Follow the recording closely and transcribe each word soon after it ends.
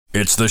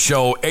It's the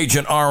show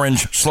Agent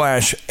Orange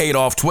 /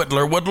 Adolf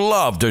Twitler would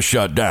love to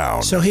shut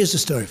down. So here's the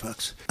story,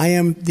 folks. I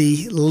am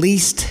the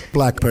least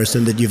black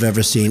person that you've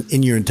ever seen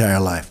in your entire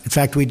life. In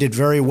fact, we did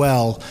very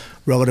well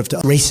relative to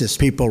racist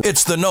people.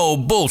 It's the no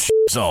bullshit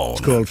zone.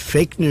 It's called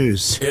fake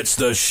news. It's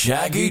the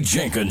Shaggy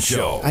Jenkins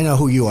Show. I know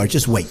who you are.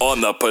 Just wait.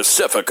 On the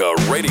Pacifica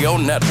Radio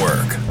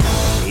Network.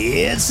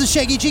 It's the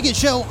Shaggy Jenkins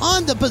Show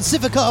on the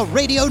Pacifica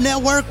Radio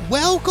Network.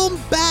 Welcome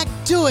back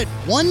to it.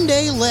 One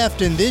day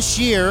left in this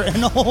year, and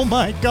oh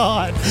my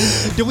God,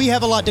 do we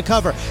have a lot to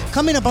cover.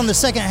 Coming up on the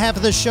second half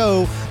of the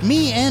show,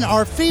 me and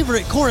our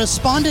favorite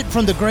correspondent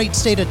from the great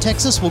state of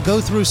Texas will go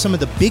through some of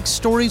the big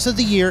stories of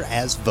the year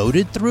as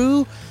voted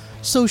through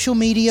social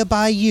media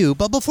by you.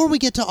 But before we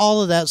get to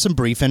all of that, some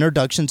brief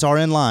introductions are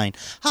in line.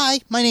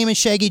 Hi, my name is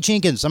Shaggy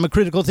Jenkins. I'm a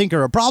critical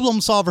thinker, a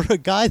problem solver, a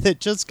guy that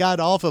just got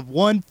off of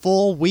one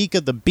full week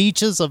at the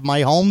beaches of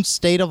my home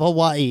state of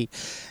Hawaii,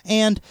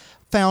 and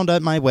found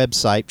at my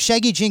website,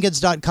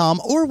 shaggyjenkins.com,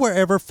 or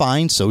wherever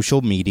fine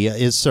social media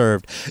is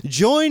served.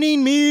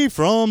 Joining me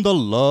from the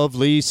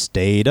lovely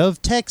state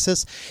of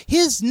Texas,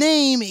 his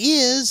name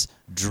is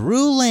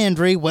Drew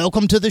Landry.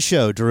 Welcome to the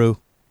show, Drew.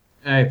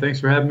 Hey, thanks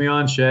for having me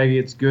on, Shaggy.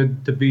 It's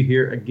good to be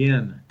here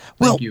again.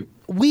 Thank you.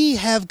 We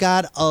have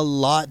got a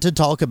lot to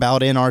talk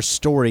about in our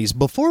stories.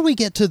 Before we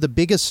get to the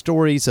biggest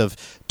stories of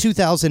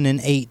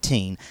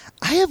 2018,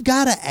 I have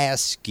got to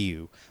ask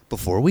you,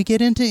 before we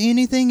get into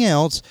anything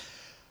else,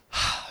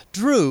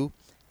 Drew,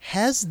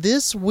 has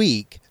this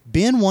week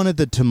been one of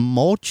the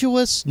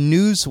tumultuous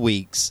news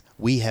weeks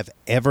we have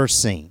ever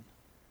seen?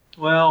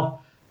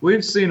 Well,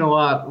 we've seen a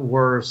lot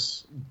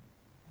worse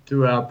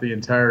throughout the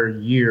entire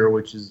year,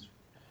 which is,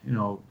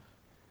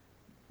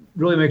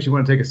 really makes you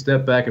want to take a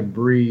step back and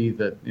breathe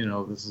that,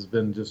 this has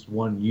been just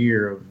 1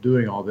 year of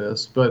doing all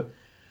this. But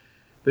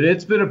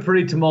it's been a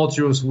pretty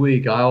tumultuous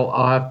week. I'll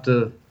have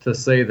to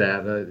say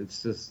that.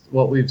 It's just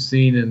what we've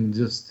seen in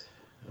just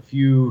a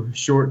few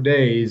short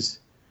days.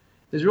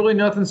 There's really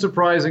nothing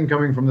surprising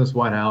coming from this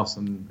White House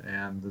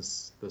and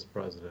this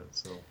president.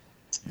 So,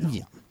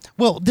 yeah.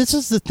 Well, this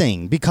is the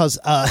thing, because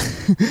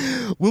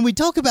when we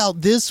talk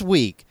about this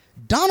week,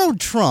 Donald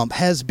Trump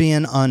has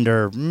been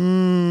under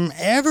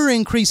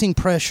ever-increasing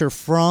pressure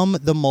from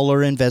the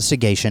Mueller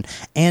investigation,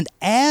 and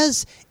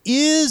as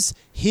is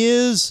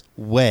his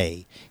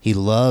way, he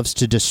loves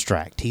to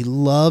distract. He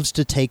loves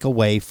to take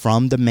away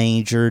from the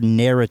major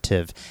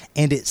narrative,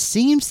 and it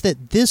seems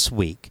that this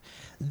week,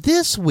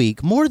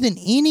 more than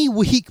any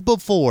week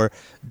before,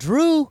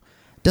 Drew,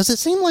 does it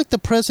seem like the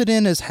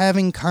president is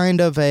having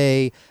kind of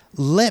a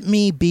let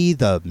me be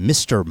the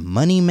Mr.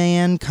 Money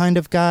Man kind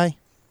of guy?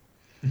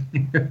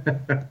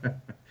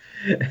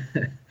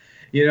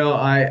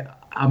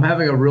 I'm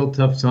having a real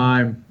tough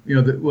time.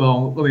 Let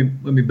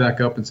me back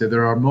up and say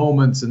there are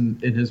moments in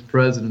his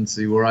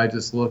presidency where I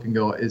just look and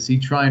go, is he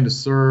trying to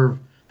serve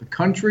the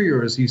country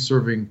or is he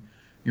serving,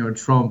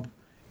 Trump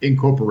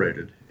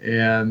Incorporated?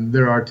 And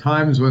there are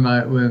times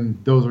when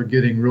those are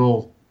getting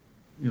real,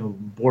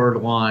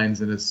 blurred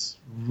lines, and it's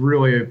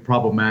really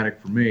problematic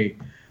for me.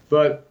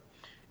 But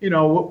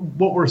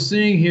what we're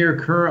seeing here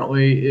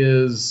currently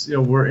is,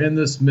 we're in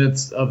this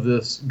midst of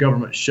this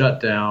government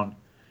shutdown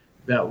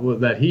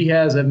that he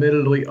has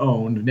admittedly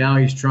owned. Now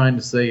he's trying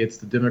to say it's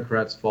the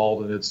Democrats'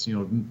 fault and it's,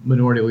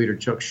 Minority Leader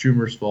Chuck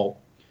Schumer's fault.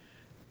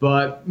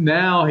 But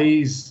now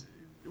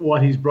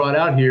what he's brought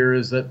out here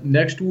is that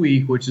next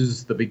week, which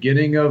is the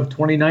beginning of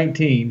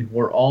 2019,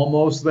 we're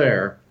almost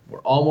there.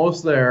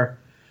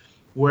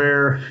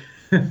 Where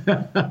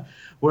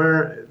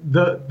where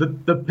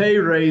the pay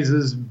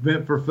raises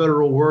meant for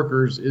federal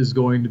workers is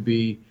going to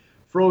be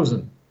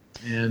frozen.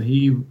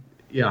 And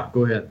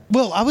go ahead.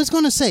 Well, I was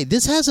going to say,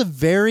 this has a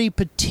very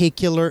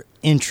particular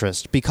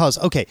interest because,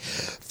 okay,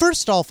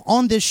 first off,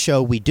 on this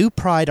show, we do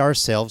pride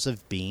ourselves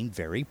of being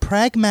very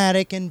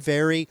pragmatic and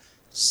very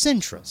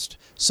centrist.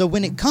 So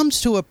when it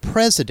comes to a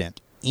president,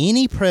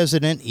 any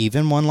president,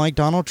 even one like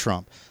Donald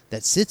Trump,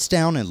 that sits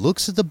down and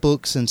looks at the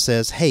books and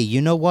says, hey,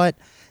 you know what?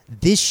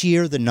 This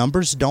year, the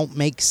numbers don't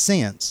make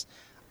sense.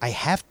 I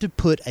have to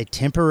put a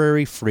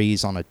temporary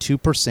freeze on a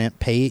 2%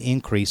 pay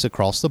increase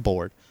across the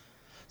board.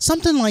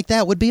 Something like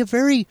that would be a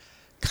very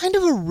kind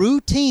of a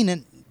routine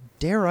and,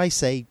 dare I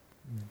say,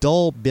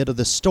 dull bit of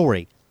the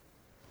story.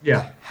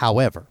 Yeah.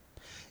 However,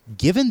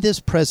 given this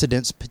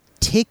president's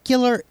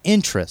particular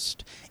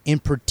interest in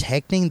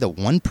protecting the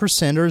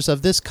 1%ers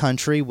of this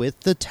country with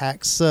the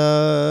tax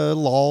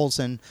laws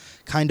and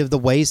kind of the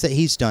ways that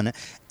he's done it,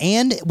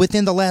 and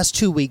within the last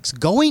 2 weeks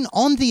going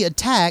on the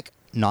attack,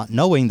 not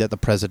knowing that the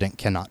president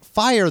cannot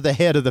fire the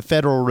head of the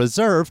Federal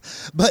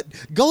Reserve, but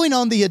going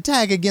on the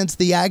attack against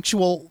the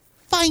actual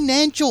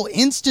financial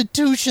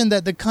institution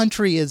that the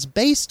country is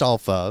based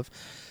off of,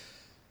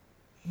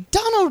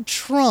 Donald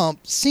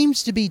Trump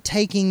seems to be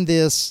taking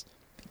this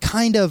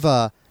kind of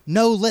a,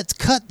 no, let's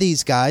cut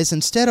these guys,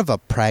 instead of a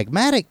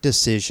pragmatic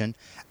decision,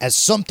 as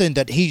something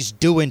that he's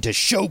doing to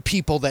show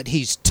people that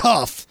he's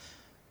tough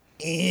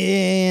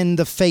in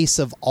the face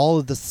of all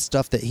of the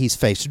stuff that he's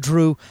faced.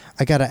 Drew,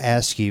 I got to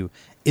ask you,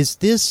 is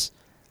this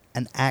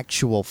an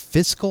actual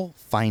fiscal,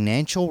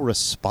 financial,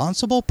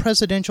 responsible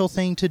presidential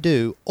thing to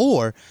do?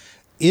 Or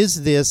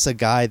is this a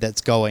guy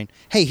that's going,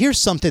 hey, here's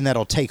something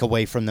that'll take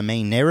away from the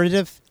main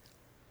narrative?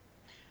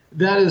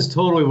 That is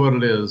totally what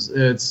it is.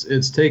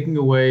 It's taking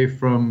away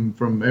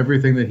from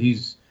everything that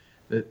he's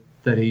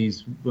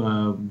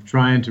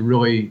trying to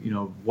really,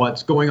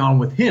 what's going on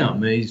with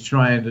him. And he's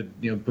trying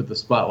to, put the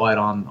spotlight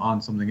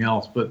on something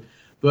else. But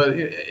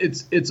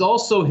it's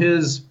also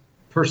his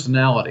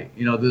personality.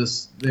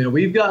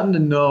 We've gotten to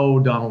know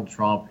Donald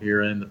Trump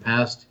here in the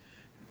past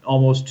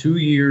almost 2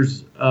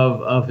 years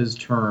of his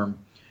term.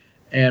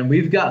 And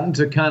we've gotten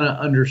to kind of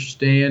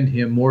understand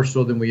him more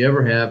so than we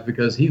ever have,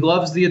 because he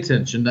loves the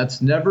attention.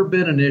 That's never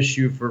been an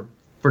issue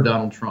for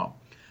Donald Trump.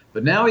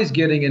 But now he's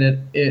getting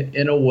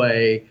in a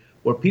way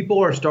where people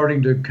are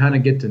starting to kind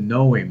of get to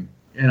know him.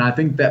 And I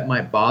think that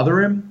might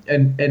bother him.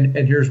 And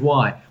here's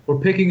why. We're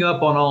picking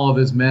up on all of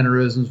his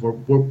mannerisms.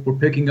 We're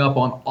picking up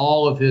on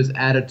all of his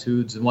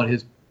attitudes and what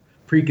his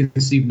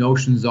preconceived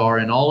notions are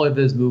and all of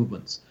his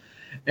movements.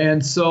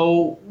 And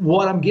so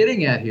what I'm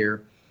getting at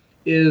here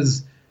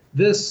is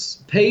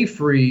this pay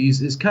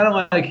freeze is kind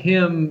of like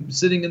him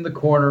sitting in the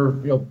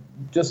corner,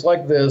 just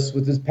like this,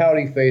 with his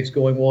pouty face,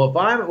 going,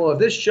 if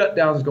this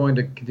shutdown is going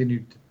to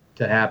continue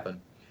to happen,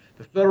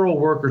 the federal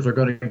workers are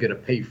going to get a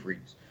pay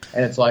freeze.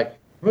 And it's like,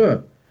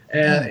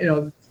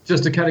 and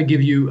just to kind of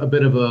give you a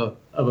bit of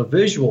a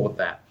visual of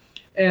that.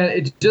 And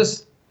it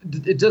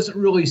doesn't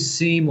really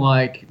seem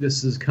like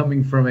this is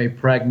coming from a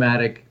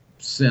pragmatic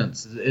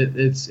sense.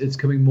 It's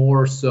coming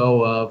more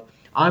so of,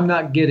 I'm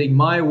not getting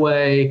my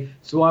way,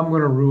 so I'm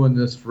going to ruin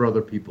this for other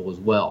people as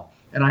well.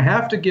 And I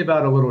have to give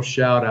out a little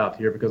shout out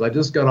here, because I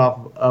just got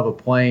off of a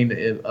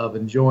plane of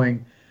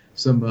enjoying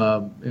some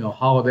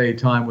holiday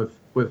time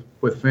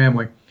with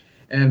family.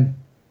 And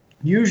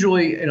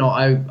usually,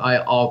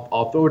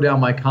 I'll throw down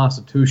my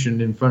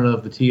Constitution in front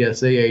of the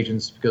TSA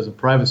agents because of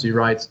privacy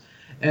rights.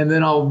 And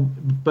then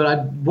but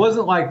I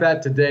wasn't like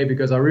that today,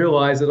 because I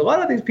realized that a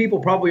lot of these people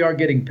probably aren't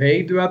getting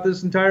paid throughout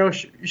this entire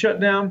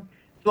shutdown.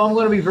 So I'm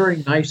going to be very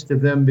nice to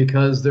them,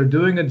 because they're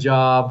doing a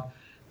job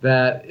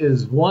that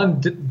is,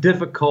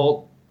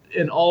 difficult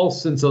in all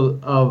sense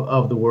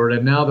of the word.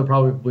 And now they're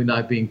probably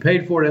not being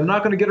paid for it. And they're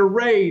not going to get a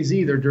raise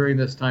either during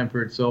this time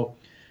period. So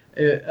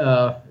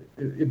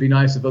it'd be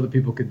nice if other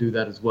people could do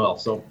that as well.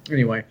 So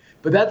anyway,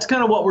 but that's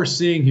kind of what we're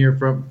seeing here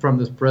from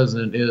this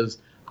president is,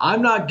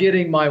 I'm not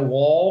getting my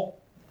wall.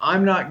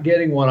 I'm not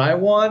getting what I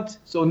want,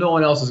 so no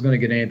one else is going to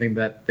get anything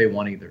that they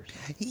want either.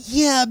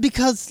 Yeah,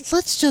 because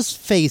let's just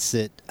face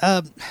it,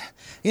 and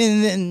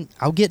then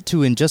I'll get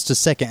to in just a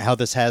second how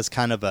this has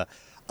kind of a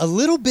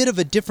little bit of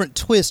a different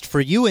twist for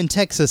you in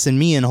Texas and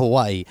me in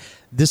Hawaii.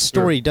 This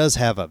story does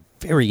have a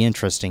very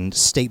interesting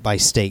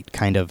state-by-state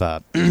kind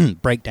of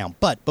breakdown.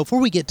 But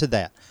before we get to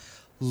that,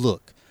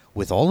 look,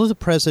 with all of the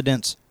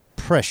president's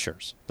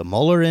pressures, the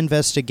Mueller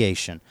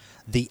investigation,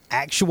 the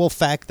actual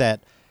fact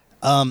that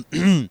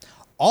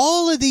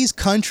all of these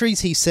countries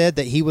he said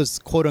that he was,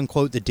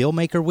 quote-unquote, the deal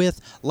maker with,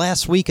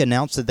 last week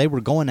announced that they were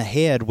going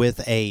ahead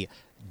with a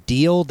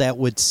deal that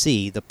would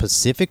see the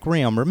Pacific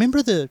Rim.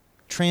 Remember the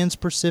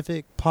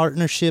Trans-Pacific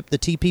Partnership, the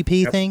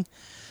TPP thing?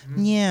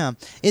 Mm-hmm. Yeah.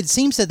 It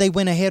seems that they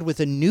went ahead with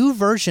a new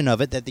version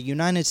of it that the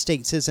United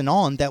States isn't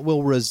on that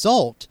will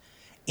result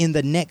in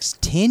the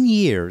next 10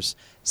 years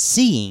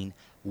seeing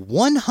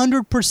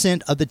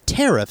 100% of the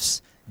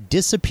tariffs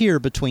disappear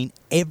between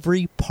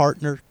every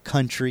partner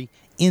country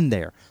in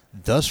there,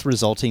 thus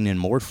resulting in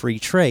more free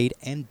trade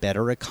and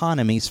better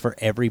economies for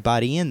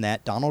everybody in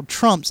that. Donald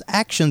Trump's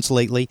actions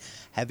lately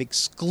have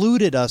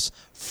excluded us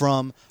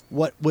from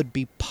what would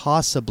be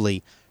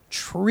possibly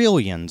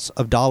trillions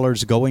of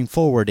dollars going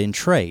forward in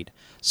trade.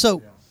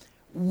 So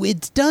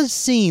it does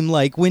seem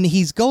like when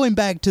he's going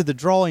back to the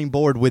drawing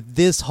board with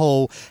this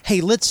whole,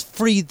 hey, let's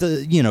freeze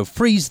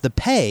the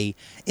pay,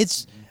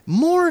 it's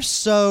more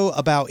so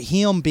about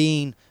him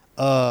being,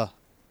 oh,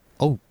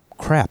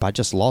 crap, I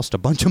just lost a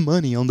bunch of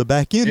money on the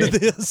back end of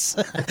this,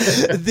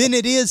 than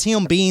it is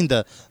him being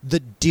the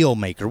deal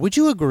maker. Would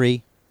you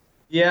agree?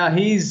 Yeah,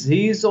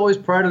 he's always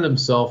prided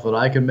himself that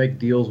I can make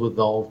deals with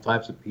all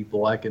types of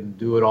people. I can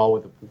do it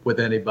all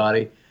with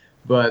anybody.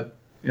 But,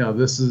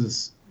 this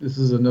is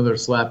another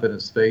slap in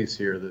his face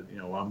here that,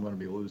 I'm going to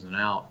be losing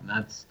out.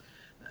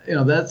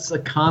 And that's a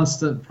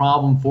constant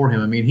problem for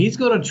him. I mean, he's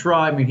going to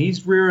try. I mean,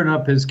 he's rearing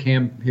up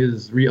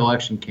his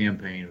re-election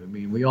campaign. I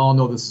mean, we all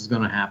know this is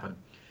going to happen.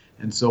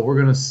 And so we're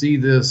going to see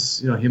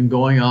this, him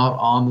going out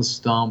on the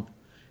stump,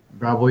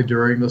 probably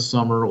during the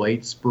summer,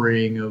 late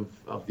spring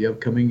of the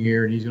upcoming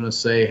year. And he's going to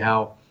say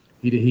how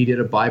he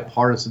did a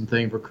bipartisan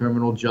thing for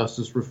criminal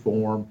justice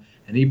reform,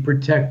 and he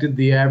protected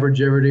the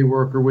average everyday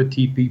worker with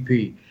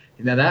TPP.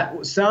 Now,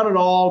 that sounded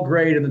all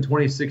great in the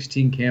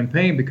 2016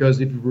 campaign,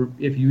 because if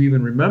you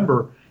even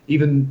remember,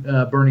 even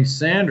Bernie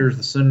Sanders,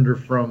 the senator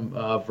from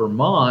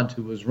Vermont,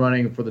 who was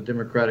running for the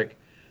Democratic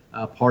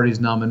Party's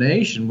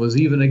nomination, was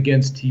even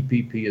against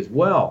TPP as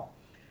well.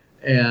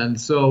 And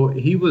so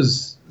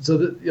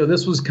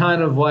this was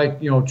kind of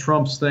like,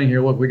 Trump's thing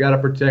here. Look, we got to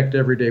protect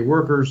everyday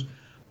workers,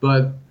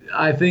 but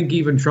I think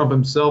even Trump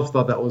himself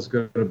thought that was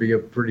going to be a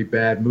pretty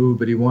bad move,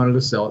 but he wanted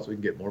to sell it so he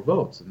can get more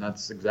votes, and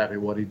that's exactly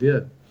what he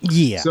did.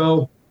 Yeah.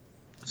 So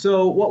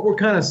what we're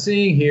kind of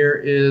seeing here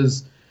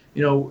is,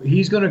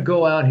 he's going to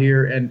go out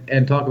here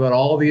and talk about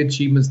all the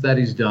achievements that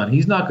he's done.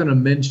 He's not going to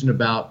mention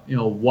about,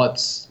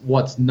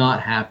 what's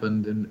not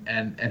happened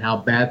and how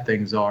bad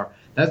things are.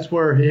 That's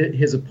where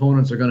his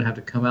opponents are going to have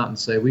to come out and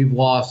say, we've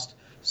lost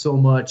so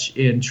much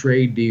in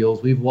trade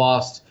deals. We've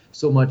lost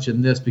so much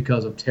in this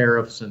because of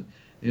tariffs. And,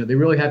 they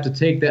really have to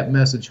take that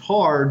message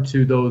hard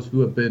to those who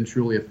have been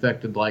truly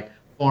affected, like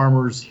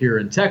farmers here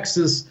in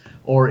Texas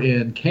or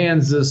in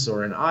Kansas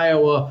or in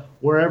Iowa,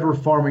 wherever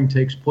farming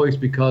takes place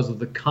because of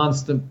the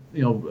constant,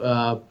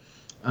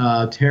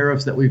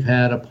 tariffs that we've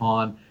had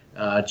upon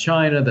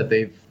China that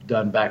they've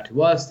done back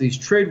to us. These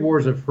trade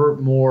wars have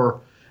hurt more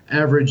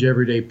average,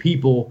 everyday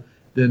people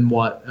than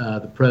what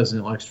the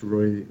president likes to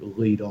really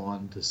lead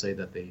on to say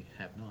that they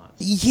have not.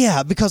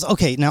 Yeah, because,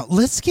 okay, now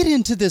let's get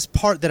into this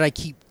part that I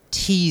keep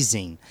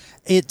teasing.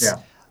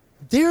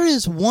 There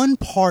is one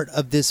part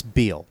of this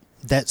bill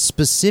that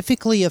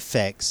specifically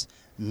affects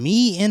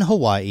me in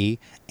Hawaii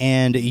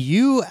and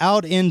you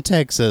out in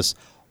Texas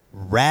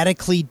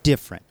radically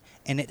different.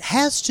 And it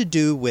has to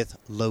do with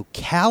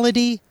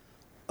locality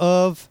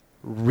of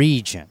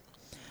region.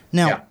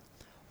 Now,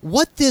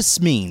 what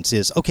this means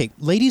is, okay,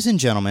 ladies and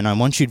gentlemen, I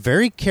want you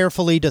very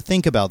carefully to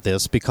think about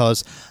this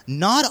because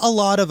not a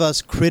lot of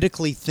us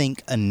critically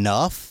think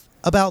enough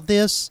about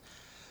this.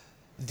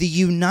 The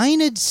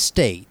United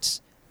States,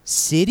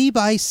 city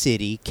by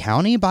city,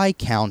 county by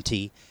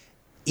county,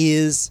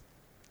 is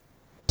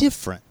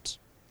different.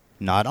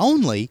 Not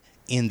only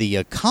in the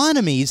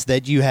economies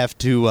that you have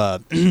to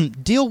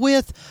deal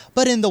with,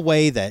 but in the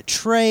way that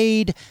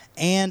trade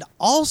and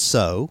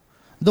also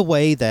the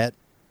way that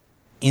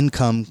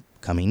income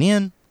coming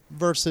in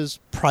versus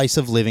price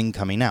of living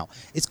coming out.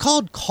 It's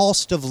called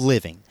cost of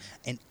living,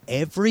 and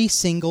every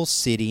single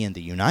city in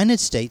the United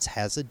States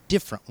has a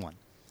different one.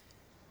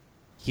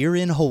 Here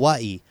in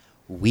Hawaii,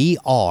 we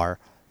are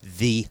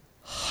the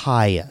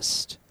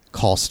highest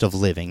cost of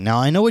living. Now,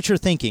 I know what you're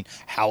thinking.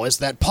 How is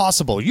that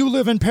possible? You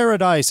live in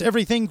paradise.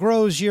 Everything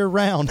grows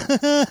year-round.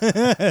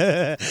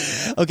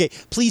 Okay,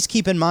 please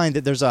keep in mind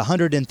that there's a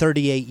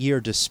 138-year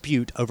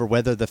dispute over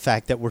whether the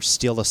fact that we're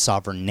still a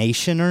sovereign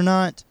nation or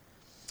not.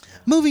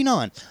 Moving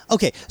on.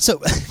 Okay,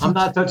 so... I'm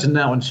not touching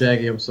that one,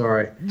 Shaggy. I'm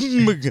sorry.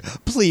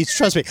 Please,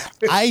 trust me.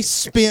 I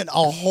spent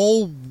a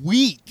whole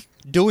week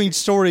doing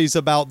stories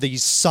about the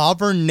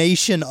sovereign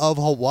nation of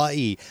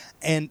Hawaii.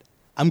 And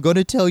I'm going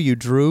to tell you,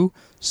 Drew,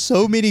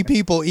 so many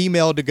people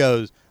emailed to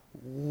go,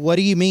 what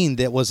do you mean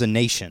that was a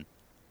nation?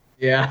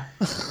 Yeah.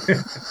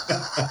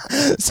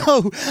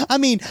 So, I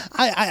mean,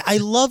 I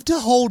love to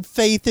hold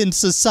faith in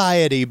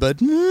society,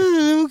 but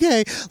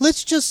okay,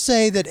 let's just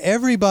say that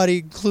everybody,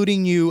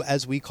 including you,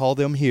 as we call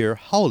them here,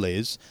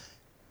 haules,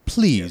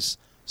 please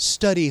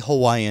study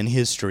Hawaiian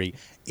history.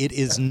 It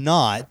is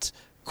not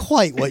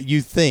quite what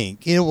you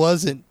think. It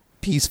wasn't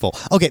peaceful.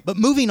 Okay, but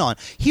moving on.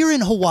 Here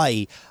in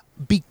Hawaii,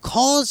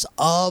 because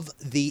of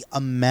the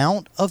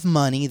amount of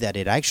money that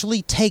it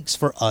actually takes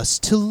for us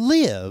to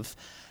live,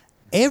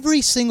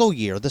 every single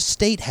year, the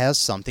state has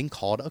something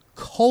called a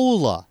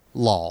COLA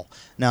law.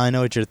 Now, I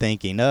know what you're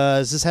thinking.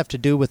 Does this have to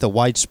do with the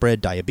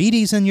widespread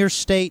diabetes in your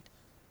state?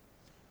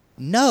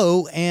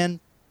 No,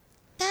 and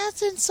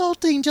that's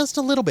insulting just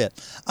a little bit.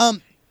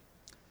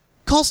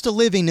 Cost of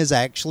living is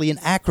actually an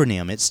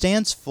acronym. It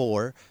stands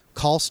for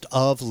Cost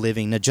of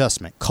Living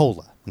Adjustment,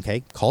 COLA.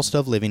 Okay, Cost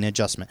of Living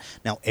Adjustment.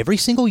 Now, every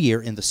single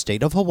year in the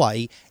state of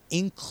Hawaii,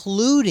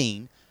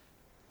 including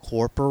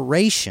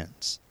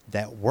corporations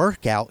that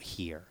work out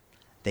here,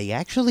 they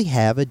actually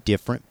have a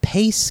different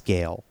pay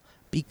scale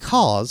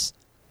because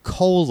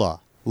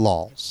COLA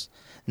laws.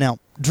 Now,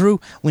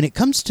 Drew, when it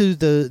comes to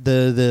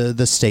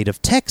the state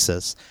of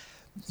Texas,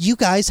 you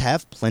guys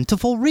have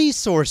plentiful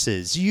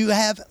resources. You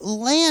have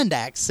land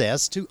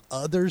access to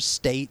other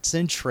states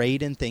and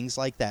trade and things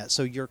like that.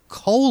 So your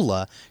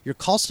COLA, your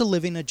cost of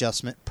living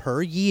adjustment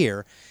per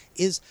year,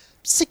 is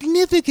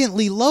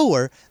significantly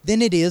lower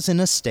than it is in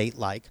a state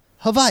like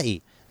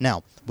Hawaii.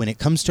 Now, when it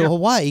comes to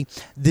Hawaii,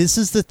 this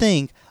is the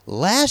thing.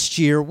 Last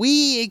year,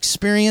 we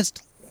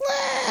experienced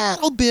a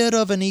little bit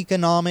of an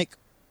economic,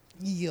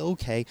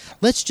 okay,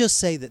 let's just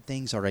say that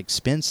things are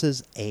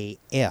expensive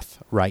AF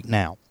right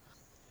now.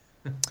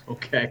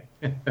 Okay.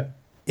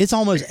 It's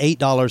almost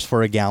 $8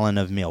 for a gallon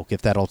of milk,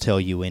 if that'll tell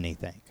you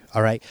anything.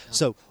 All right?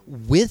 So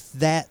with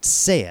that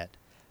said,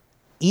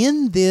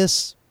 in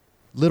this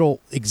little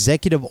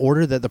executive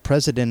order that the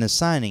president is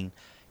signing,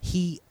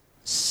 he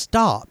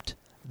stopped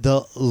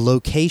the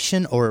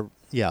location of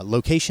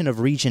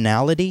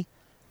regionality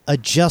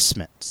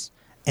adjustments.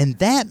 And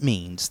that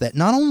means that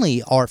not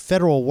only are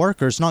federal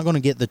workers not going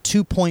to get the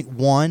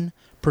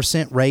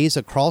 2.1% raise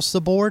across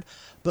the board,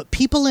 but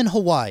people in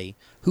Hawaii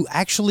who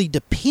actually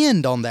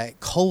depend on that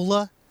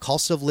COLA,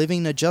 cost of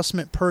living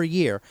adjustment per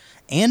year,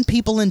 and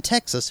people in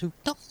Texas who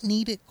don't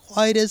need it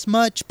quite as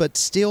much but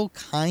still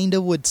kind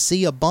of would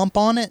see a bump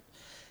on it,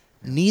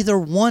 neither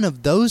one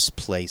of those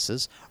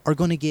places are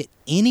going to get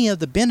any of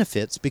the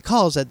benefits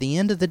because at the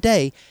end of the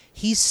day,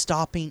 he's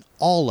stopping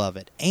all of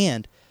it.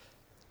 And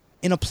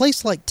in a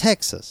place like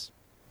Texas,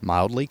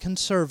 mildly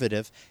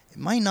conservative, it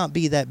might not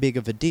be that big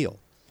of a deal.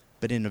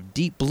 But in a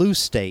deep blue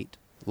state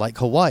like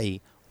Hawaii,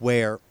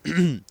 where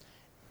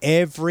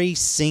every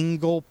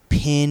single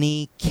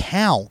penny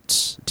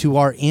counts to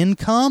our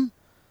income,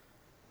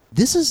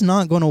 this is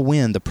not going to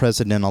win the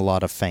president a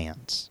lot of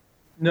fans.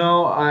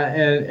 No,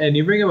 and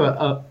you bring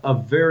up a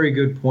very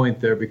good point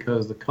there,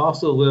 because the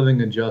cost of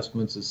living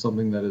adjustments is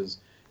something that is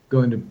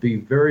going to be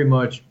very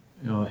much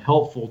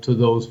helpful to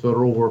those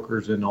federal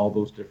workers in all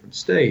those different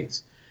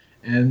states.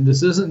 And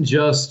this isn't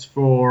just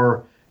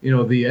for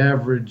the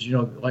average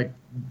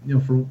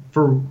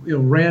for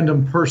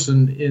random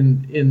person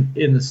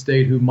in the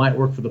state who might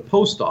work for the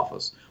post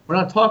office. We're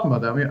not talking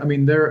about that. I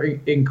mean they're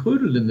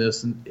included in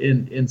this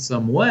in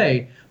some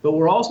way, but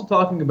we're also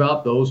talking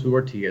about those who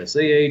are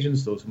TSA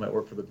agents, those who might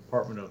work for the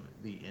Department of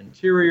the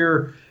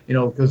Interior,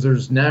 because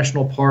there's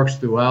national parks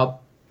throughout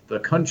the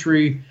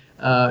country,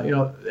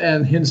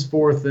 and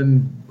henceforth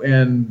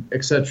and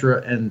et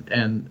cetera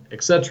and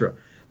et cetera.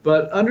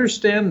 But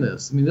understand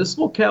this. I mean, this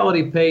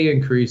locality pay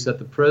increase that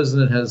the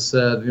president has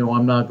said,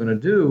 I'm not going to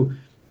do,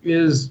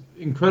 is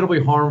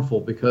incredibly harmful,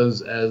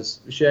 because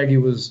as Shaggy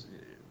was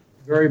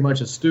very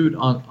much astute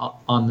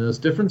on this,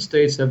 different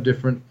states have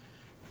different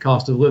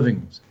cost of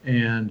livings.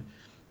 And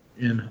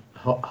in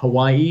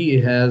Hawaii,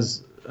 it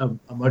has a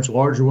much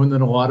larger one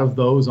than a lot of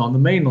those on the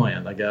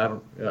mainland.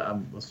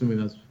 I'm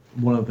assuming that's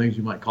one of the things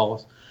you might call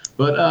us.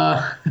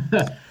 But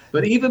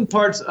but even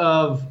parts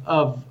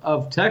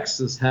of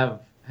Texas have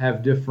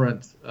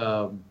different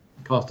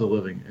cost of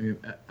living.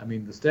 I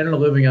mean, the standard of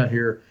living out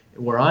here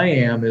where I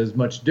am is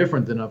much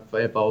different than if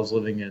I was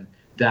living in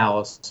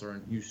Dallas or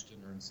in Houston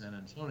or in San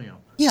Antonio.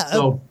 Yeah,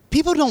 so,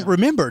 people don't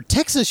remember,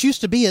 Texas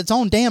used to be its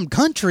own damn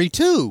country,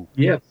 too.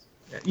 Yes.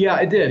 Yeah,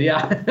 it did,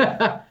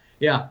 yeah.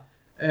 Yeah.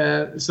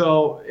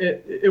 So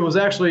it was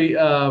actually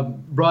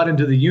brought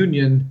into the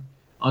Union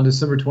on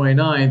December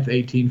 29th,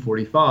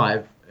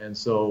 1845, and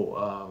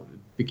so it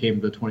became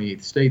the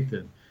 28th state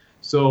then.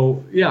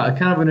 So, yeah,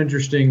 kind of an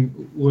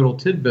interesting little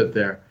tidbit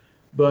there.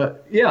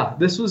 But, yeah,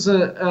 this was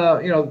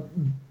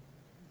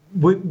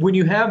when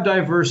you have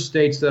diverse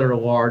states that are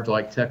large,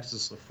 like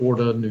Texas,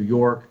 Florida, New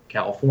York,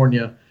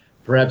 California,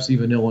 perhaps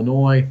even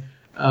Illinois,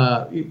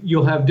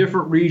 you'll have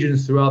different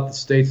regions throughout the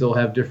states that will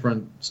have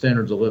different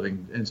standards of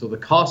living. And so the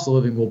cost of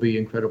living will be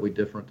incredibly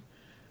different,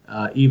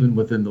 even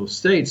within those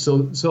states.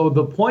 So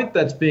the point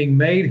that's being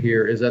made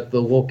here is that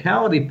the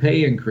locality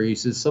pay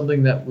increase is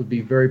something that would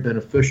be very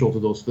beneficial to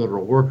those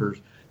federal workers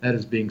that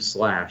is being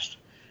slashed.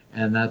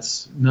 And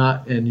that's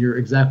not, and you're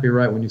exactly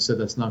right when you said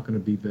that's not going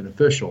to be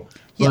beneficial.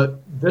 Yeah. But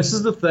this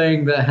is the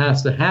thing that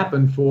has to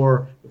happen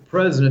for the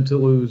president to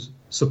lose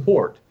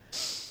support.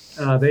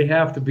 They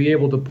have to be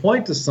able to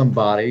point to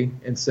somebody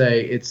and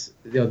say,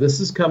 this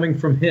is coming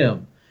from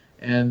him.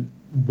 And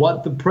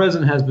what the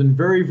president has been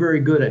very, very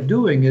good at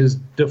doing is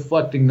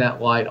deflecting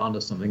that light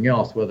onto something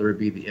else, whether it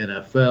be the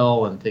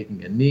NFL and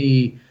taking a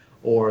knee,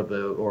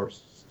 or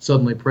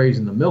suddenly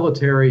praising the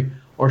military,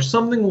 or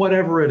something,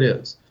 whatever it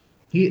is.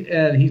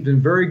 He's been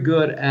very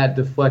good at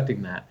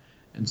deflecting that.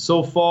 And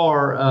so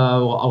far, a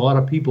lot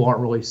of people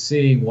aren't really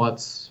seeing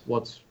what's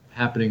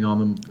happening on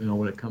them,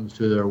 when it comes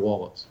to their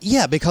wallets.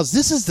 Yeah, because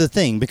this is the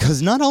thing.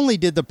 Because not only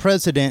did the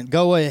president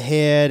go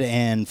ahead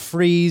and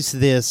freeze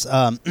this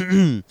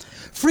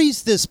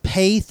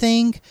pay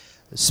thing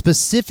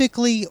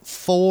specifically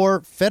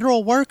for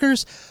federal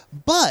workers,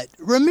 but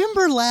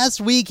remember last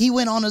week he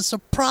went on a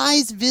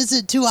surprise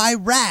visit to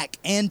Iraq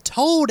and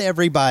told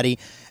everybody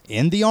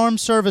in the armed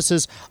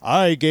services,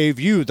 I gave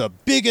you the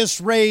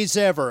biggest raise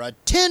ever, a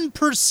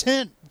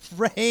 10%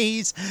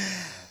 raise.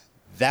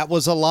 That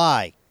was a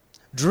lie.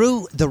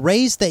 Drew, the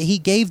raise that he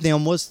gave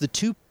them was the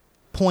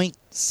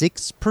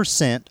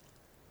 2.6%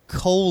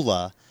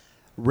 COLA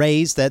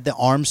raise that the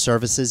armed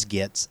services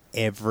gets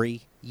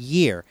every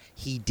year.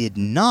 He did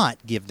not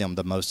give them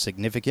the most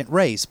significant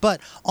raise. But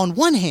on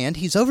one hand,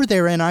 he's over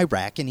there in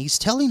Iraq and he's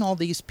telling all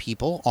these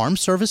people, armed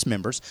service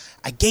members,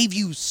 I gave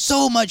you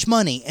so much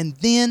money. And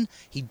then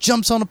he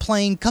jumps on a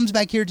plane, comes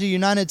back here to the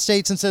United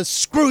States and says,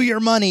 screw your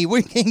money.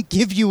 We can't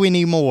give you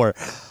any more.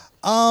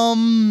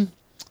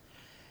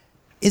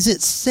 Is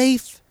it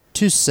safe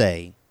to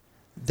say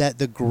that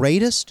the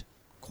greatest,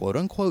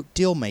 quote-unquote,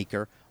 deal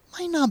maker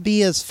might not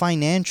be as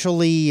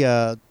financially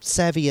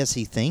savvy as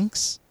he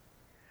thinks?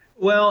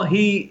 Well,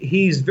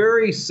 he's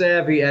very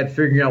savvy at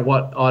figuring out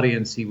what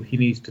audience he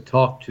needs to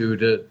talk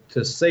to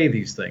say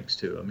these things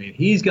to. I mean,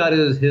 he's got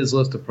his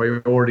list of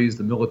priorities.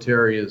 The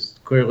military is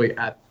clearly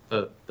at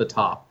the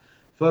top.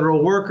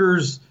 Federal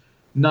workers,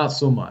 not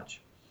so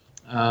much.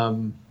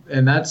 And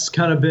that's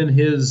kind of been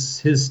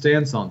his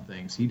stance on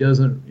things. He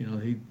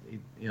doesn't,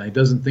 he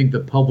doesn't think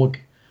that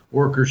public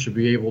workers should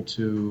be able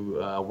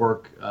to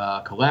work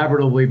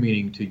collaboratively,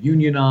 meaning to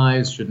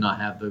unionize, should not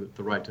have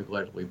the right to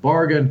collectively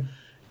bargain.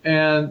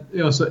 And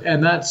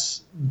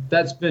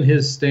that's been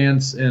his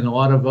stance, and a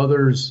lot of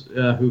others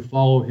who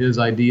follow his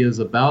ideas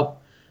about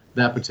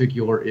that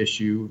particular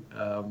issue.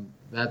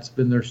 That's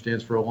been their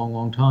stance for a long,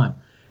 long time.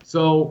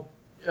 So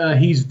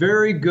he's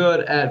very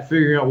good at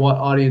figuring out what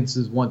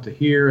audiences want to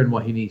hear and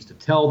what he needs to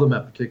tell them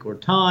at particular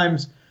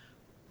times.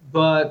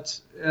 But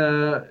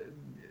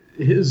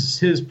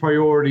his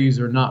priorities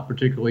are not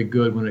particularly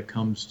good when it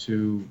comes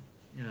to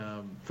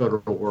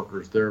federal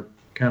workers. They're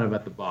kind of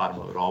at the bottom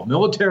of it all.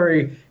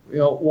 Military,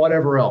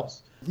 whatever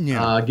else.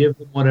 Yeah. Give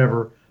them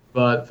whatever,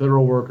 but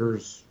federal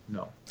workers,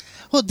 no.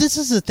 Well, this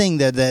is the thing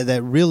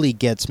that really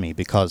gets me,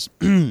 because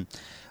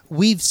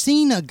we've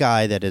seen a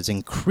guy that is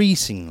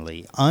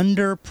increasingly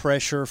under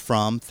pressure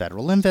from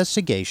federal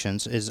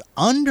investigations, is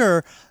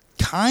under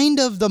kind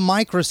of the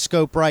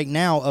microscope right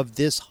now of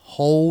this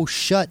whole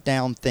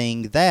shutdown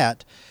thing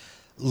that,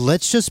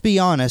 let's just be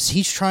honest,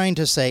 he's trying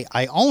to say,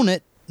 I own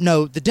it.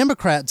 No, the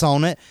Democrats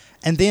own it.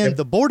 And then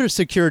the border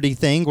security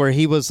thing where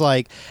he was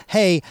like,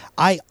 hey,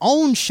 I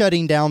own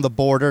shutting down the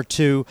border,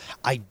 to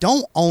I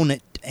don't own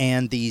it,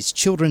 and these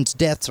children's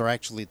deaths are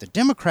actually the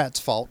Democrats'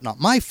 fault, not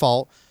my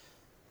fault.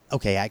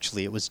 Okay,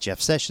 actually, it was Jeff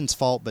Sessions'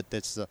 fault, but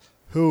that's a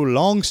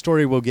long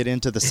story we'll get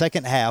into the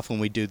second half when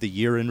we do the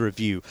year in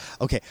review.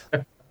 Okay,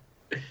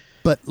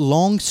 but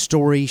long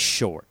story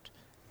short,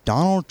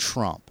 Donald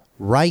Trump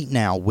right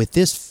now with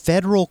this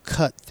federal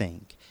cut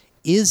thing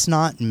is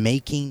not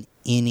making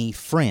any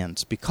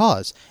friends,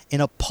 because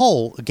in a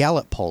poll, a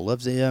Gallup poll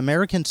of the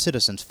American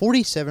citizens,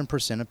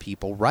 47% of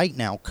people right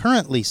now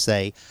currently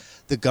say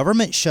the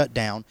government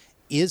shutdown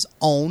is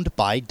owned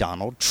by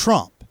Donald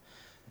Trump.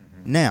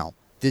 Mm-hmm. Now,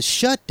 this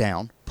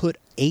shutdown put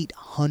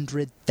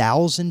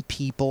 800,000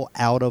 people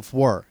out of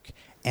work.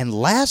 And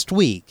last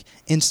week,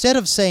 instead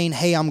of saying,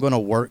 hey, I'm going to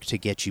work to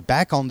get you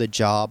back on the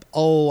job,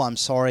 oh, I'm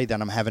sorry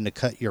that I'm having to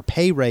cut your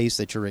pay raise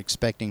that you're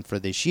expecting for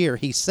this year,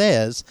 he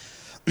says,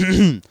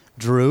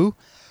 Drew,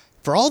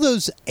 for all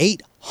those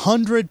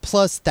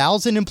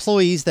 800,000+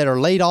 employees that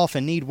are laid off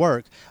and need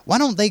work, why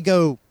don't they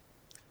go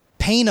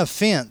paint a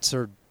fence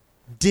or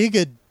dig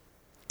a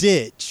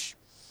ditch?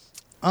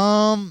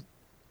 Has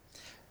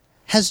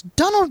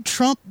Donald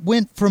Trump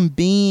went from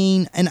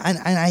being, and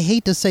I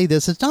hate to say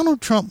this, has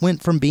Donald Trump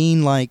went from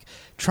being like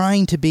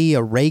trying to be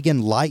a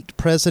Reagan-light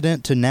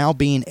president to now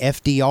being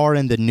FDR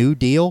in the New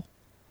Deal?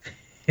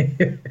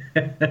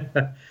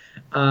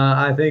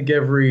 I think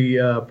every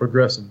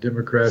progressive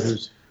Democrat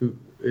who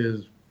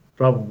is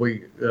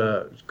probably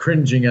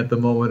cringing at the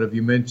moment of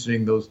you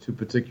mentioning those two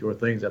particular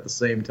things at the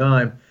same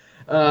time.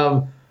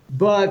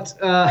 But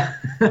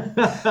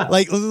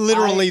like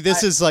literally,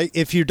 this is like,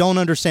 if you don't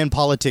understand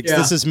politics,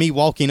 this is me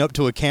walking up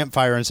to a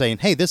campfire and saying,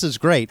 hey, this is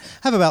great.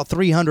 I have about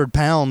 300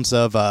 pounds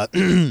of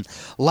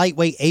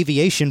lightweight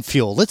aviation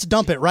fuel. Let's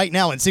dump it right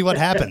now and see what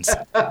happens.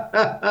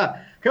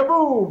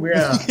 Kaboom!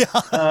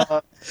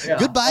 Yeah.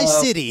 Goodbye,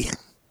 city.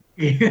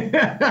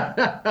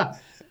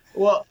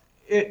 Well,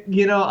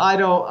 I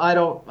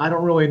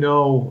don't really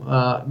know.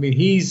 I mean,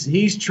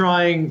 he's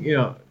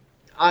trying.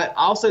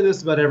 I'll say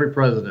this about every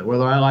president,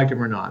 whether I like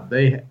him or not.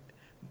 They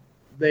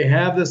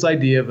have this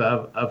idea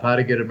of how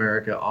to get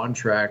America on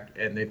track,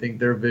 and they think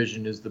their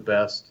vision is the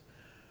best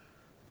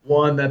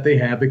one that they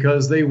have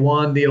because they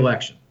won the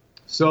election.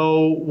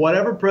 So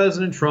whatever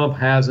President Trump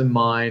has in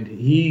mind,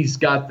 he's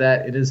got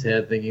that in his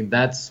head, thinking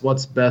that's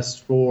what's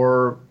best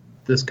for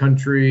this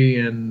country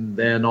and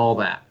then all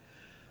that.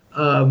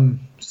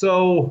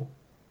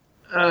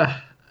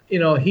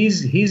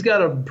 He's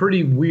got a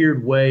pretty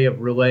weird way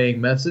of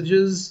relaying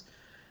messages.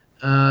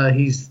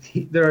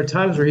 There are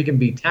times where he can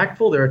be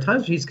tactful. There are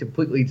times where he's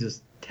completely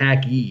just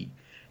tacky,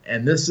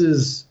 and this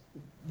is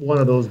one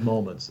of those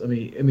moments.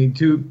 He's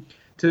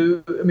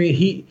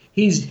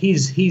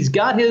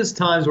got his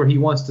times where he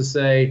wants to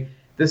say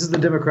this is the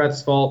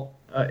Democrats' fault,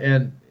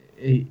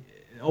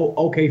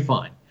 okay,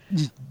 fine.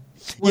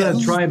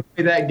 Try and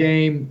play that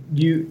game.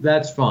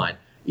 That's fine.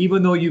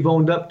 Even though you've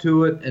owned up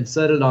to it and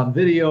said it on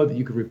video that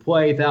you could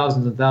replay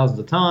thousands and thousands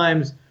of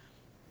times,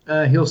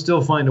 he'll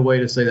still find a way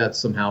to say that's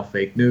somehow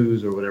fake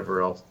news or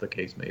whatever else the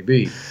case may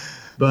be.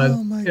 But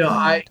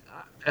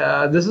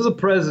this is a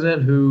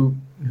president who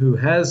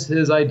has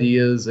his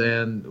ideas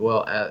and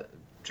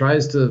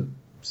tries to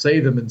say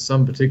them in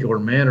some particular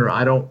manner.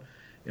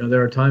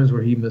 There are times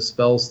where he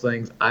misspells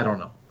things. I don't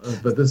know.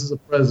 But this is a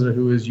president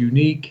who is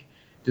unique,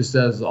 just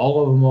as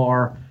all of them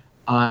are.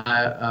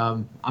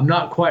 I'm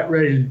not quite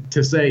ready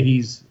to say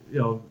he's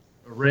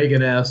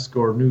Reagan-esque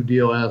or New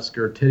Deal-esque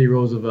or Teddy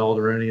Roosevelt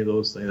or any of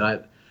those things.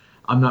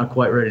 I'm not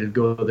quite ready to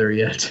go there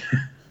yet.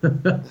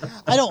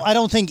 I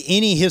don't think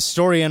any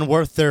historian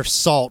worth their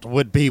salt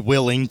would be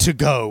willing to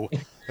go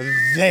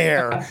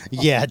there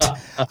yet.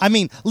 I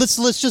mean,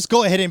 let's just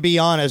go ahead and be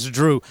honest,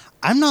 Drew.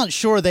 I'm not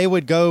sure they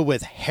would go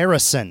with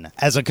Harrison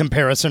as a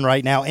comparison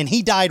right now, and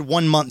he died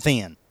 1 month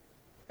in.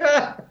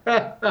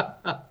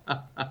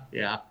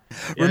 Yeah.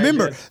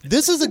 Remember,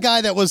 this is a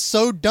guy that was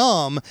so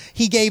dumb,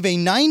 he gave a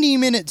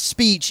 90-minute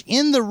speech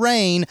in the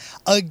rain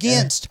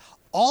against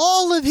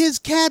all of his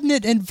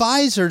cabinet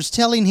advisors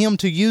telling him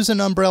to use an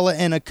umbrella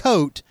and a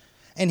coat,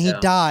 and he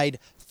died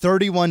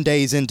 31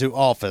 days into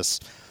office.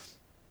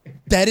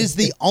 That is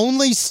the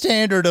only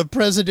standard of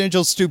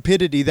presidential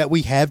stupidity that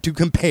we have to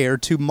compare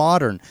to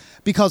modern.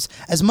 Because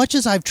as much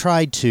as I've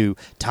tried to,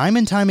 time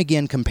and time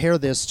again, compare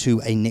this to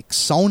a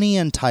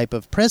Nixonian type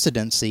of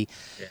presidency,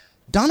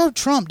 Donald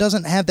Trump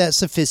doesn't have that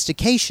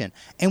sophistication.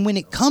 And when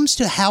it comes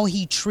to how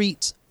he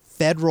treats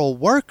federal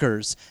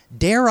workers,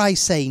 dare I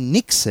say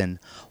Nixon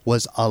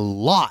was a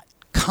lot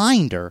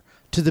kinder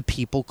to the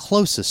people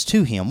closest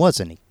to him,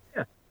 wasn't he?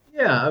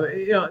 Yeah. I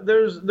mean,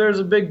 there's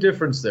a big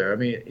difference there. I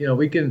mean,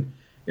 we can,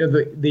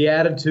 the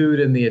attitude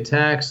and the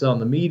attacks on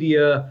the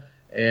media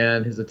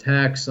and his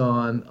attacks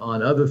on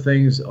other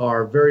things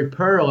are very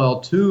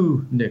parallel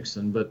to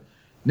Nixon, but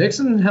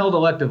Nixon held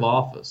elective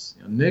office.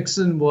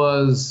 Nixon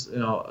was,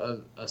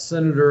 a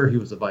senator. He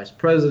was a vice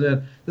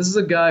president. This is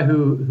a guy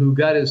who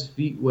got his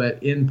feet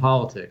wet in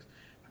politics.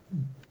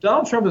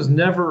 Donald Trump has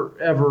never,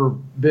 ever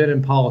been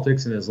in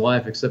politics in his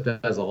life except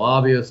as a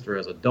lobbyist or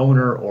as a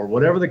donor or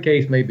whatever the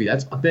case may be.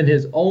 That's been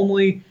his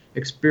only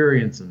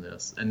experience in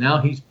this. And now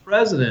he's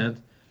president,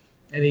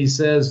 and he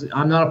says,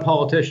 I'm not a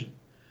politician.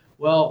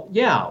 Well,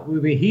 yeah, I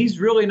mean, he's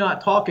really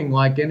not talking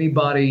like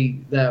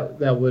anybody that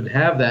would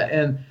have that.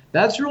 And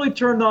that's really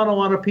turned on a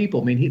lot of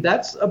people. I mean,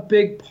 that's a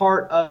big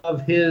part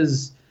of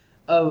his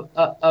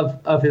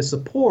of his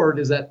support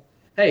is that,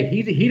 hey,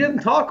 he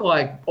doesn't talk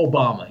like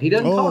Obama. He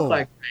doesn't talk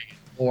like Reagan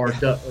or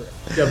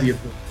W.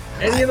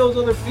 Any of those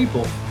other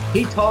people.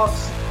 He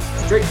talks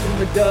straight from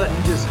the gut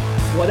and just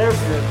whatever.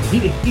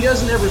 He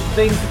doesn't ever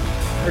think,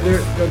 or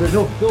there's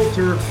no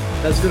filter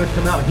that's going to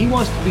come out. He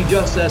wants to be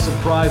just as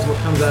surprised what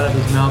comes out of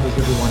his mouth as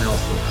everyone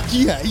else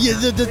will. Yeah.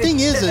 The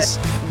thing is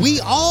we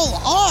all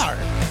are.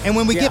 And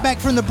when we get back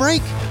from the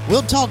break,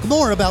 we'll talk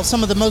more about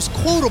some of the most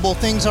quotable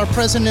things our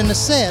president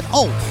has said.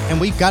 Oh, and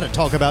we've got to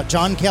talk about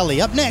John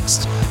Kelly. Up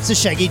next, it's the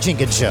Shaggy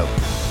Jenkins Show.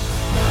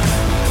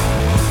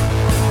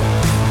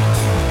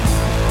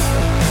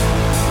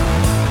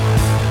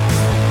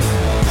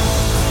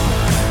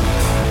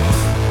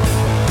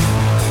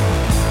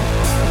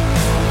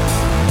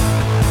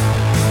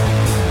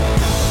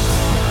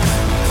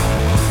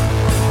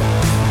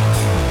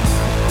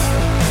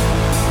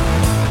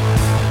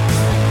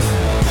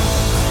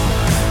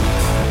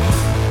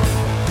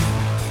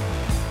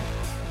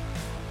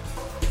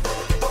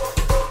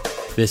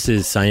 This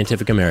is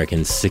Scientific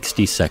American's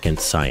 60-Second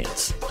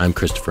Science. I'm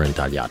Christopher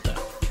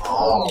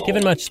Intagliata.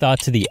 Given much thought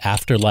to the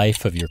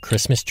afterlife of your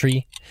Christmas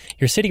tree,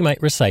 your city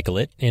might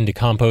recycle it into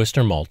compost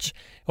or mulch,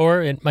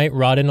 or it might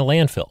rot in a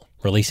landfill,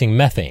 releasing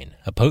methane,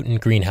 a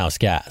potent greenhouse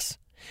gas.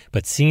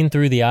 But seen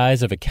through the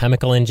eyes of a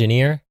chemical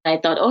engineer, I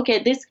thought,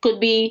 okay, this could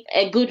be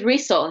a good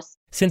resource.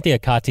 Cynthia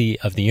Catti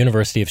of the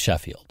University of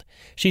Sheffield.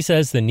 She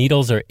says the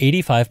needles are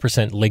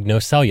 85%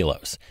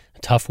 lignocellulose, a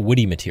tough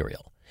woody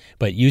material.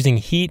 But using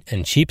heat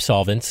and cheap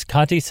solvents,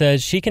 Catti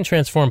says she can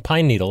transform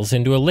pine needles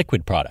into a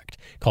liquid product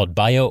called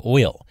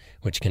bio-oil,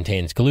 which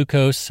contains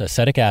glucose,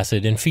 acetic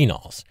acid, and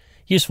phenols.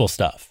 Useful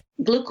stuff.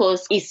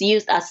 Glucose is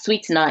used as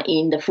sweetener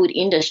in the food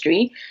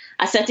industry.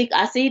 Acetic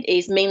acid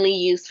is mainly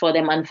used for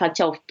the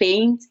manufacture of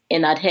paint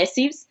and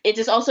adhesives. It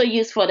is also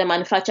used for the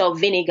manufacture of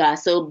vinegar.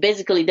 So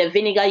basically, the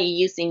vinegar you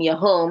use in your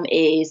home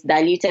is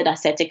diluted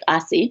acetic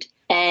acid.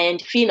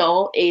 And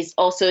phenol is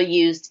also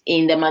used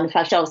in the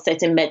manufacture of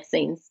certain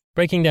medicines.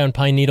 Breaking down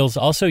pine needles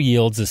also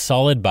yields a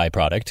solid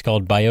byproduct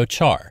called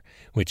biochar,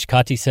 which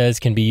Catti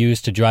says can be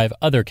used to drive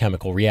other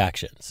chemical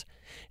reactions.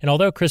 And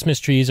although Christmas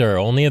trees are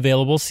only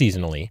available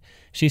seasonally,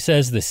 she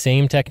says the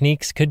same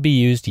techniques could be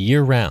used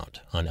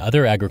year-round on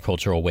other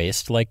agricultural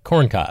waste like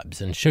corn cobs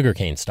and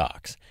sugarcane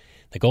stalks.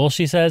 The goal,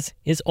 she says,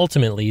 is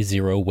ultimately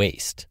zero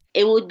waste.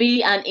 It would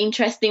be an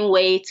interesting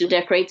way to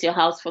decorate your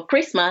house for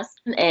Christmas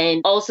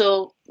and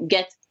also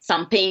get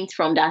some paint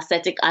from the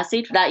acetic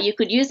acid that you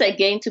could use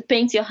again to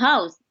paint your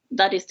house.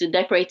 That is to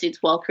decorate it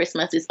while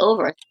Christmas is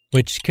over.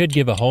 Which could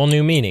give a whole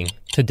new meaning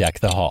to deck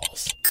the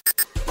halls.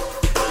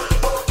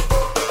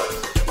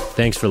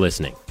 Thanks for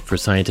listening. For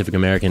Scientific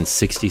American's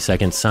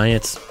 60-Second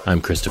Science,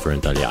 I'm Christopher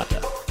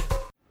Intagliata.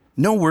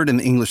 No word in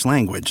the English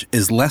language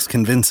is less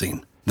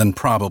convincing than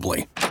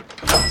probably.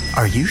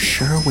 Are you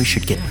sure we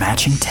should get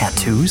matching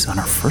tattoos on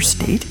our first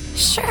date?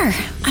 Sure.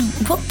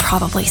 We'll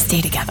probably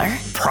stay together.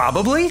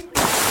 Probably?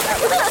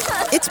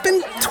 It's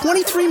been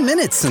 23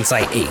 minutes since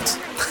I ate.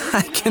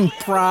 I can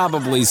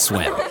probably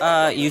swim.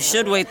 You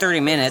should wait 30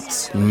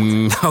 minutes.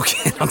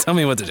 Okay, now tell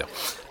me what to do.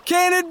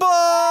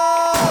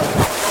 Cannonball!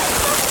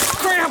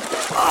 Cramp!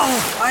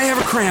 Oh, I have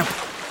a cramp.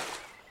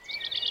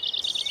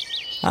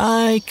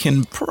 I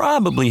can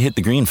probably hit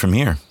the green from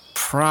here.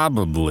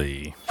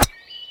 Probably.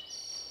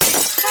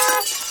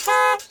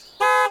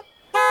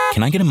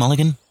 Can I get a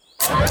mulligan?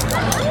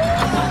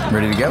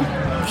 Ready to go?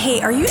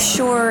 Hey, are you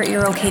sure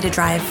you're okay to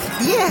drive?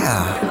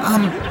 Yeah,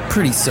 I'm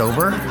pretty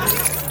sober.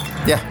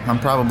 Yeah, I'm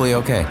probably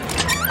okay.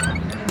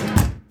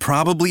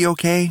 Probably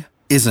okay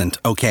isn't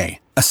okay,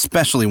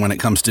 especially when it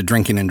comes to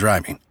drinking and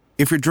driving.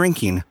 If you're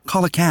drinking,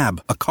 call a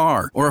cab, a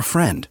car, or a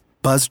friend.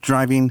 Buzzed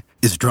driving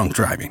is drunk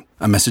driving.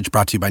 A message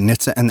brought to you by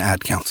NHTSA and the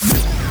Ad Council.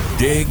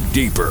 Dig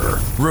deeper.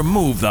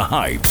 Remove the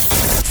hype.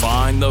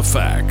 Find the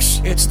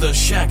facts. It's the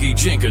Shaggy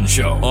Jenkins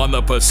Show on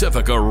the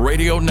Pacifica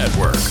Radio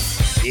Network.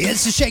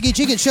 It's the Shaggy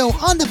Jenkins Show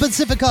on the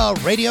Pacifica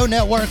Radio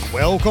Network.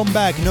 Welcome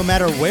back, no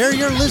matter where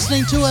you're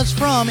listening to us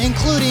from,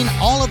 including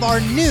all of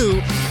our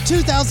new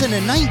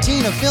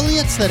 2019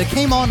 affiliates that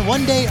came on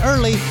one day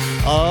early.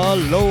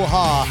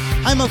 Aloha.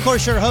 I'm, of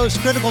course, your host,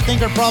 critical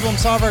thinker, problem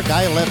solver,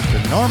 guy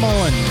left normal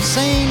and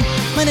sane.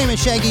 My name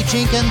is Shaggy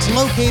Jenkins,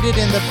 located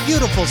in the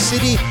beautiful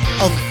city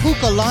of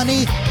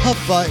Pukalani,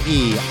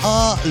 Hawaii.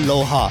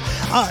 Aloha.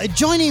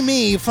 Joining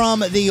me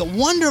from the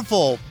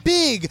wonderful,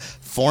 big,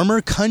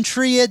 former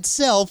country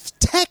itself,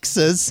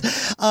 Texas.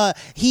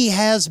 He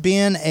has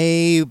been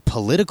a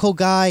political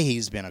guy.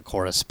 He's been a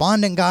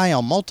correspondent guy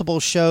on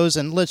multiple shows.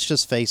 And let's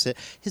just face it,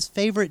 his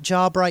favorite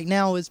job right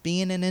now is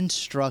being an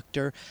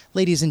instructor.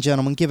 Ladies and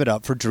gentlemen, give it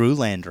up for Drew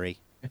Landry.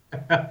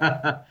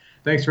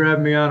 Thanks for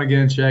having me on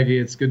again, Shaggy.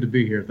 It's good to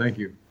be here. Thank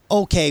you.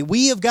 Okay,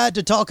 we have got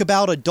to talk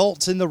about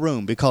adults in the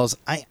room because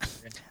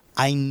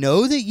I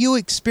know that you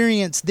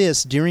experienced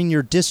this during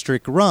your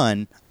district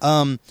run.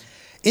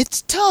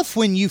 It's tough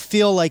when you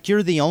feel like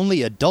you're the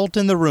only adult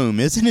in the room,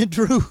 isn't it,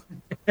 Drew?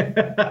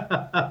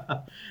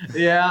 Yeah,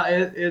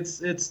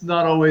 it's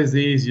not always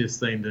the easiest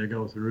thing to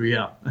go through,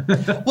 yeah.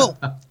 Well,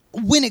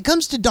 when it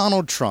comes to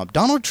Donald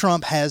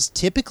Trump has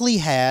typically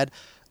had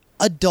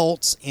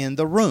adults in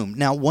the room.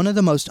 Now, one of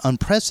the most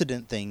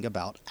unprecedented thing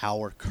about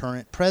our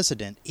current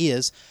president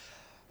is,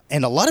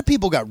 and a lot of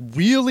people got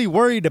really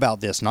worried about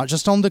this, not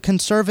just on the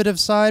conservative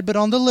side, but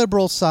on the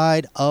liberal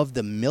side of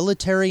the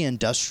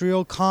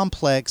military-industrial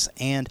complex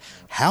and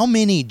how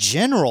many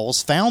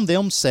generals found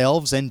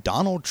themselves in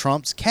Donald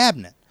Trump's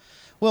cabinet.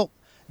 Well,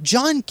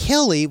 John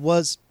Kelly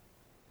was,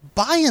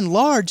 by and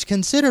large,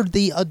 considered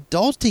the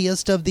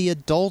adultiest of the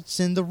adults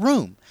in the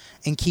room.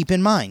 And keep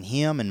in mind,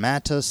 him and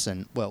Mattis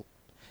and, well,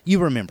 you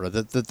remember,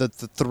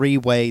 the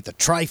three-way, the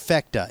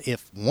trifecta.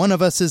 If one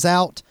of us is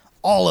out,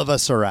 all of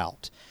us are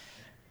out.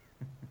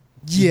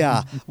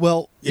 Yeah,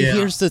 well,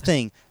 Here's the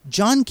thing.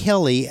 John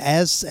Kelly,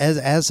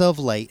 as of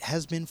late,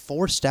 has been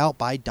forced out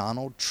by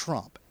Donald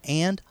Trump.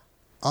 And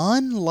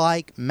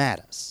unlike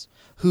Mattis,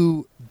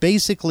 who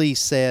basically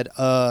said,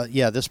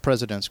 this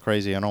president's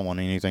crazy, I don't want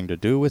anything to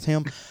do with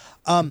him,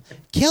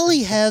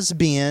 Kelly has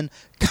been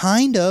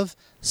kind of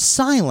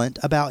silent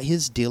about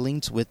his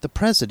dealings with the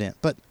president.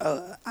 But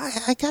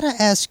I got to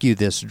ask you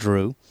this,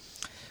 Drew.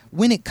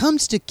 When it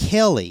comes to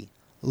Kelly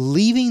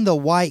leaving the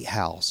White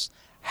House,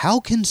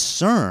 how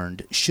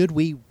concerned should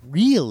we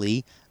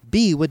really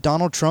be with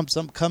Donald Trump's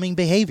upcoming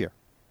behavior?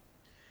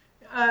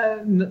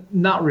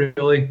 Not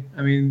really.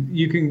 I mean,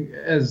 you can,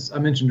 as I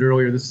mentioned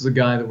earlier, this is a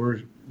guy that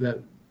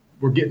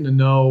we're getting to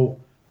know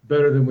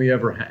better than we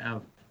ever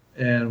have,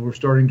 and we're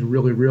starting to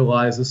really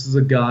realize this is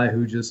a guy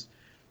who just,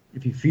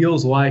 if he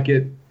feels like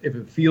it, if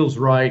it feels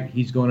right,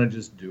 he's going to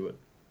just do it.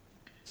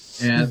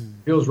 And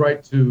it feels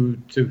right to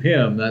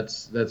him.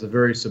 That's a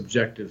very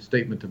subjective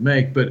statement to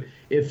make. But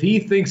if he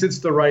thinks it's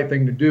the right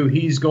thing to do,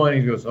 he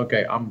goes,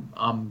 okay,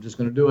 I'm just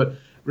going to do it,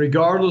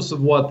 regardless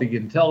of what the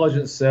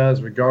intelligence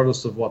says,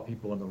 regardless of what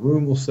people in the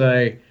room will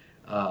say,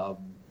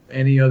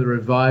 any other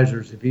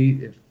advisors.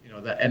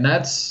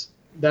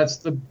 That's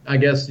the, I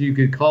guess you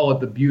could call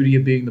it, the beauty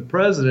of being the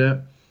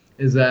president,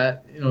 is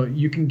that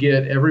you can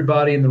get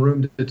everybody in the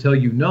room to tell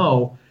you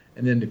no,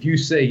 and then if you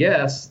say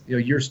yes,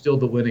 you're still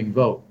the winning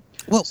vote.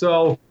 Well,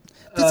 so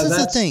this is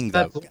the thing,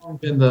 though. That's long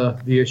been the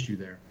issue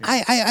there.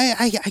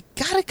 I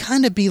gotta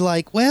kind of be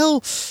like,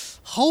 well,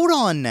 hold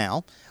on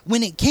now.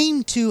 When it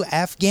came to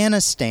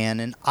Afghanistan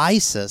and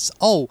ISIS,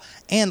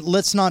 and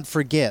let's not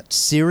forget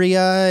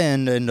Syria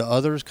and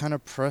other kind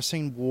of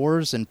pressing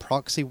wars and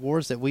proxy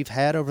wars that we've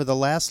had over the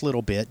last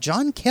little bit,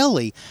 John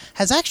Kelly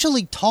has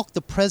actually talked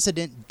the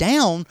president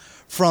down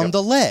from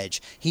the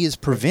ledge. He has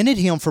prevented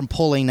him from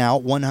pulling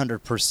out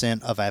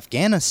 100% of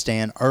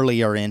Afghanistan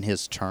earlier in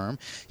his term.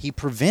 He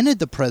prevented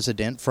the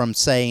president from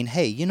saying,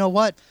 hey, you know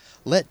what?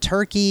 Let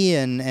Turkey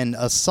and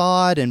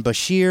Assad and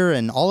Bashir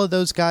and all of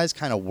those guys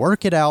kind of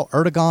work it out,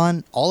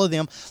 Erdogan, all of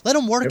them, let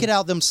them work it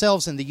out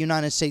themselves and the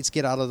United States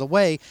get out of the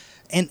way.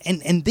 And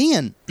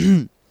then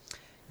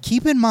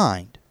keep in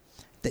mind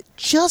that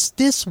just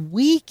this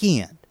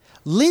weekend,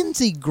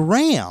 Lindsey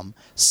Graham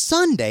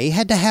Sunday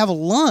had to have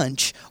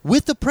lunch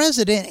with the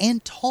president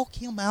and talk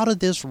him out of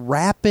this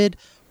rapid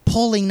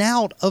pulling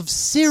out of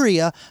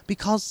Syria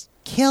because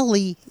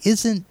Kelly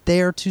isn't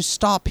there to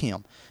stop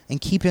him. And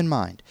keep in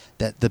mind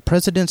that the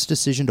president's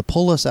decision to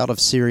pull us out of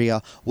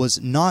Syria was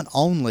not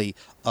only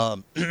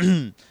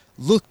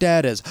looked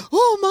at as,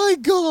 oh my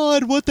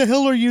God, what the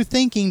hell are you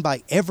thinking,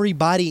 by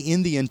everybody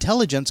in the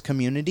intelligence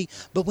community,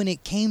 but when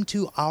it came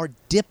to our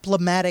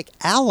diplomatic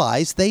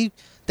allies, they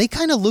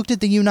kind of looked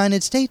at the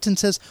United States and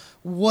says,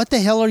 what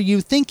the hell are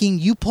you thinking?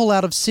 You pull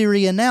out of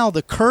Syria now,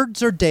 the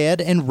Kurds are dead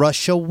and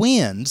Russia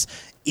wins.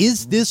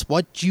 Is this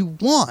what you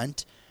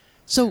want?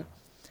 So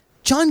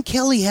John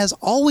Kelly has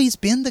always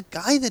been the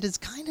guy that has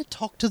kind of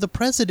talked to the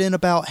president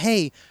about,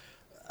 hey,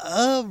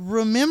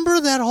 remember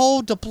that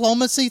whole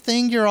diplomacy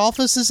thing your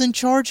office is in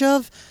charge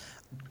of?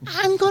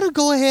 I'm going to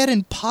go ahead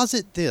and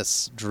posit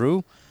this,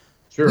 Drew.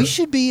 Sure. We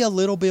should be a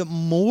little bit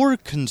more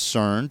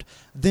concerned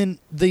than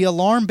the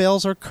alarm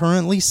bells are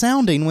currently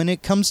sounding when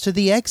it comes to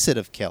the exit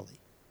of Kelly.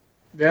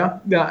 Yeah,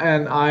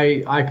 and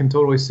I can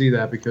totally see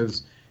that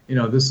because,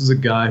 this is a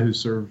guy who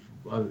served,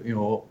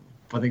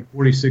 I think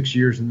 46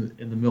 years in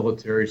the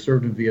military,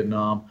 served in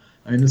Vietnam.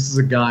 I mean, this is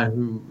a guy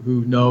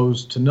who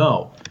knows to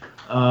know.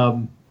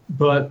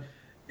 But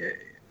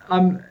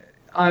I'm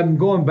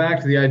going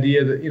back to the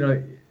idea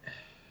that,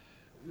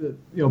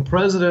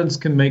 presidents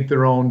can make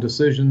their own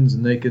decisions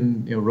and they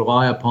can,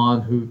 rely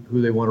upon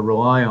who they want to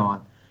rely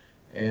on.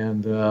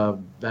 And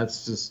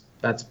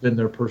that's been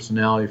their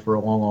personality for a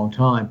long, long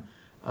time.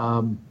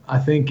 I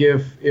think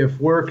if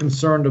we're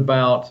concerned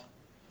about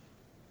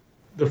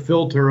the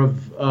filter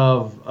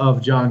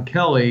of John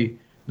Kelly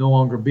no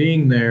longer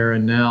being there,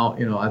 and now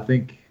I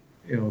think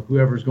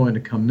whoever's going to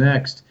come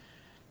next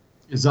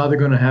is either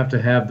going to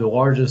have the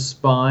largest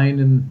spine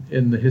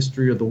in the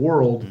history of the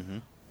world,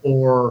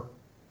 or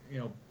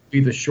be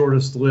the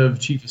shortest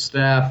lived chief of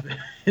staff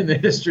in the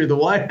history of the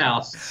White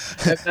House.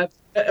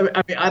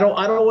 I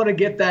don't want to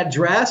get that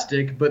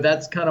drastic, but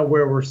that's kind of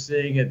where we're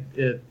seeing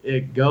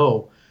it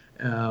go.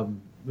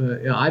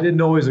 I didn't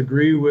always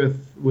agree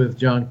with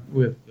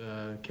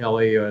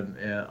Kelly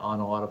on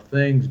a lot of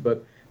things,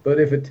 but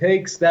if it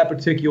takes that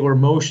particular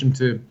motion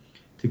to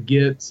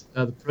get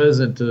the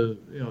president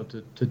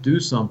to do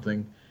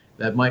something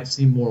that might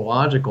seem more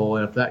logical,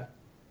 and if that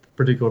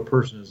particular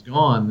person is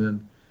gone,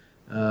 then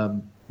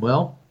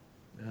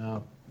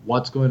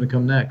what's going to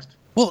come next?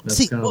 Well,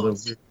 that's kind of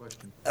the weird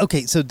question.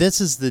 Okay, so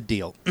this is the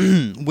deal.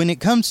 When it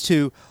comes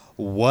to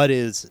what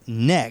is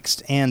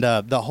next and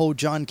the whole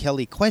John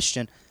Kelly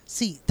question,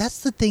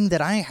 that's the thing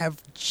that I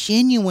have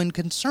genuine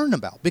concern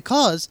about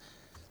because,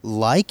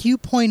 like you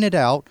pointed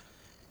out,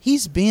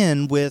 he's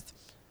been with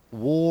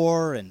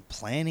war and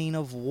planning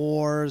of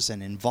wars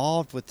and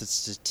involved with the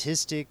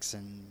statistics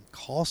and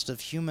cost of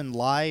human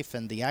life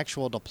and the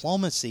actual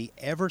diplomacy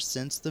ever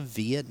since the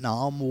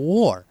Vietnam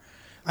War.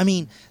 I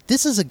mean,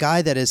 this is a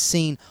guy that has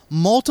seen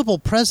multiple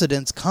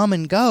presidents come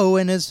and go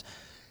and is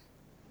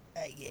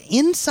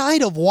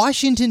inside of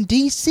Washington,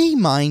 D.C.,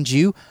 mind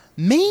you,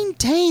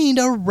 maintained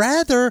a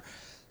rather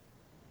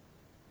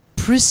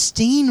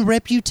pristine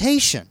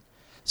reputation.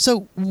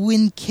 So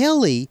when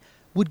Kelly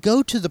would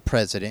go to the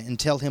president and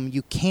tell him,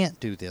 you can't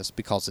do this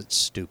because it's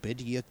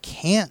stupid, you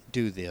can't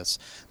do this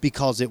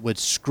because it would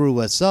screw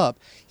us up,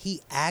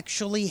 he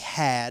actually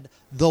had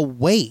the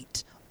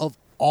weight of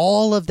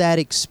all of that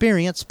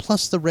experience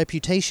plus the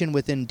reputation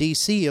within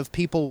D.C. of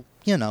people,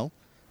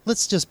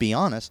 let's just be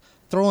honest,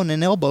 throwing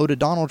an elbow to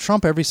Donald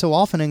Trump every so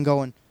often and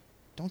going,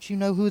 don't you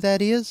know who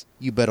that is?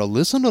 You better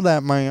listen to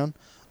that man.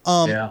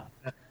 Yeah.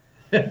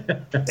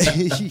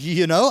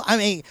 I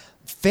mean,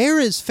 fair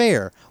is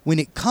fair. When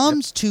it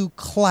comes to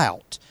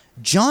clout,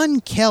 John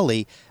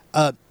Kelly,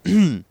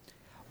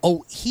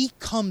 he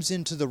comes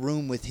into the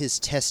room with his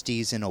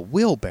testes in a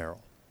wheelbarrow.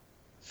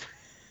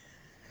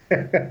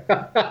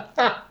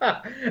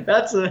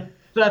 That's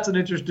an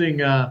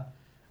interesting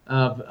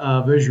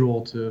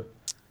visual to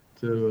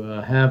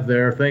have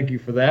there. Thank you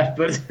for that.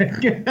 But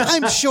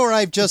I'm sure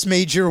I've just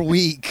made your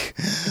week.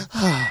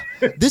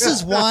 This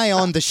is why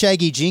on the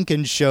Shaggy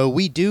Jenkins Show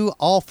we do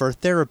offer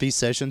therapy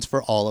sessions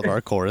for all of our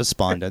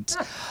correspondents.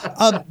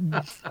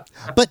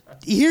 But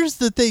here's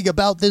the thing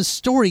about this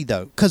story,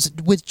 though, because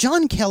with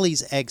John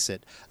Kelly's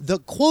exit, the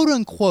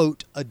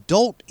quote-unquote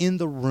adult in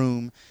the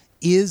room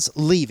is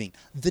leaving.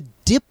 The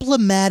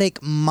diplomatic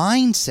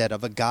mindset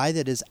of a guy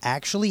that has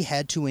actually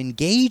had to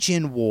engage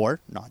in war,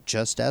 not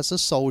just as a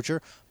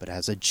soldier, but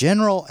as a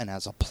general and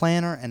as a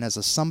planner and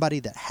as somebody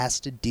that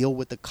has to deal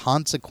with the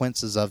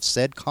consequences of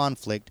said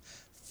conflict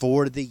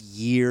for the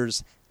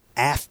years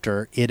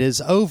after it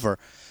is over.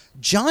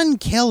 John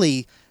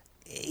Kelly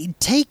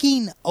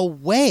taking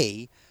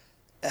away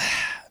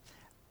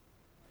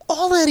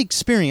all that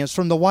experience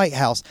from the White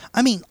House.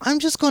 I mean, I'm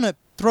just going to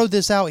throw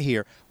this out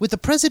here. With the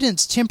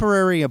president's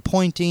temporary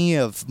appointee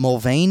of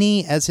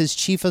Mulvaney as his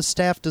chief of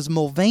staff, does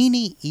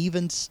Mulvaney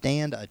even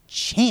stand a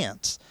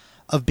chance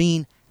of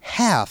being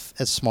half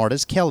as smart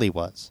as Kelly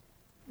was?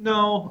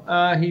 No,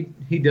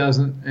 he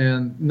doesn't.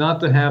 And not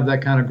to have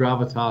that kind of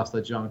gravitas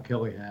that John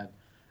Kelly had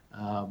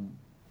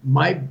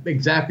might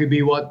exactly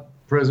be what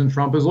President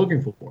Trump is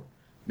looking for.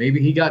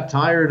 Maybe he got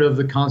tired of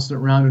the constant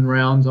round and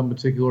rounds on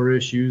particular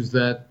issues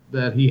that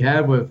he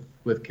had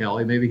with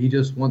Kelly. Maybe he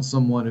just wants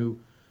someone who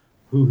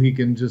he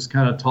can just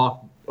kind of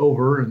talk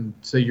over and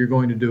say, you're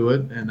going to do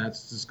it, and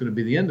that's just going to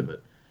be the end of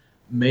it.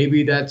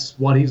 Maybe that's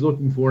what he's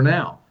looking for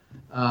now.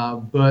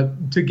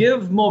 But to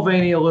give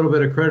Mulvaney a little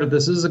bit of credit,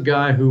 this is a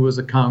guy who was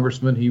a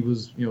congressman. He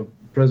was,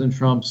 President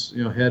Trump's,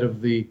 head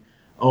of the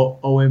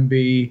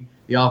OMB,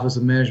 the Office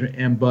of Management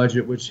and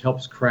Budget, which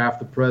helps craft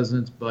the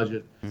president's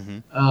budget.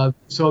 Mm-hmm.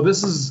 So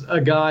this is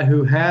a guy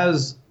who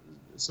has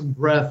some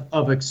breadth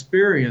of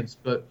experience,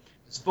 but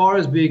as far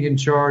as being in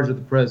charge of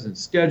the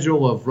president's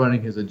schedule, of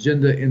running his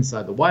agenda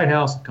inside the White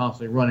House,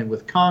 constantly running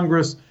with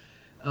Congress,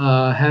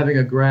 having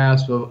a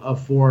grasp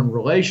of foreign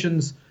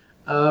relations,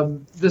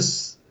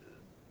 this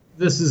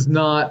this is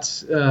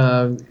not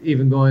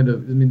even going to.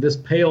 I mean, this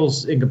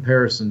pales in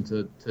comparison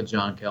to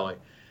John Kelly,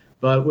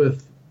 but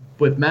with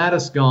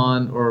Mattis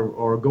gone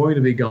or going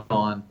to be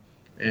gone,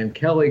 and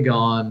Kelly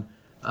gone,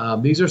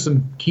 these are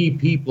some key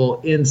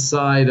people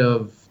inside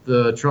of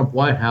the Trump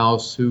White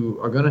House who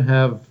are going to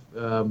have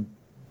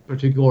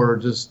particular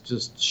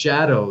just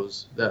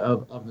shadows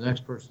of the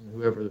next person,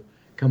 whoever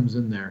comes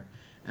in there.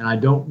 And I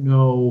don't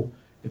know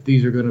if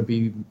these are going to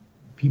be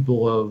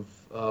people of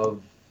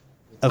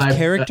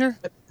character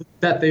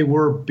that they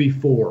were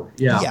before.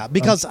 Yeah,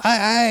 because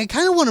I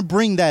kind of want to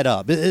bring that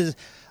up.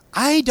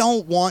 I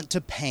don't want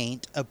to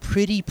paint a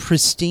pretty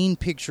pristine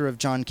picture of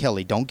John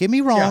Kelly. Don't get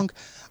me wrong.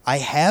 Yeah. I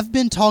have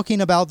been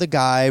talking about the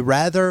guy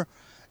rather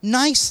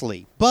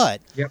nicely,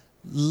 but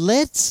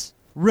let's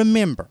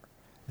remember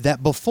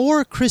that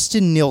before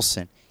Kristen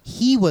Nielsen,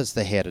 he was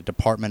the head of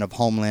Department of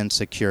Homeland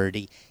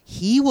Security.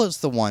 He was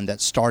the one that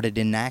started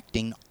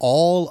enacting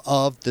all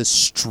of the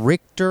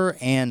stricter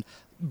and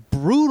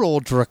brutal,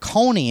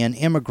 draconian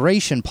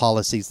immigration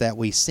policies that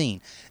we've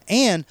seen.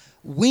 And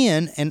I'm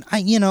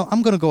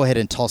going to go ahead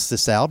and toss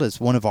this out as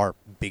one of our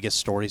biggest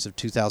stories of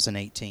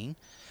 2018.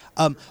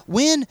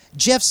 When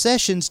Jeff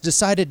Sessions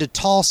decided to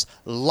toss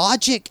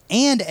logic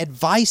and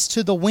advice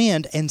to the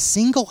wind and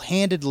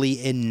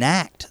single-handedly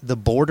enact the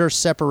border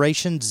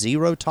separation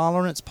zero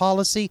tolerance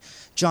policy,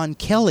 John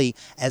Kelly,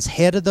 as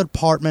head of the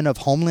Department of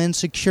Homeland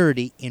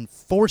Security,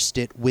 enforced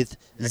it with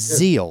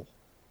zeal.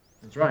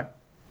 That's right.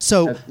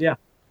 So,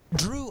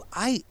 Drew,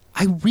 I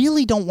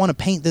really don't want to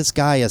paint this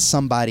guy as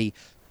somebody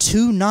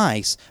too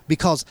nice,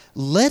 because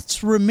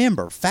let's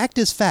remember, fact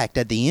is fact,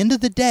 at the end of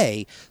the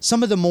day,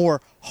 some of the more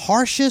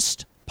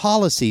harshest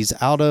policies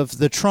out of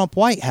the Trump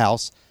White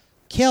House,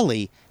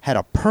 Kelly had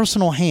a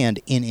personal hand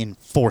in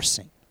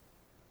enforcing.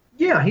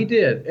 Yeah, he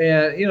did.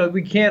 And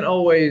we can't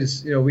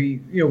always,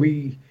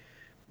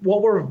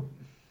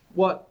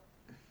 what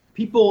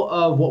people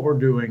of what we're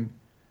doing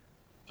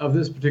of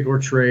this particular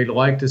trade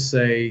like to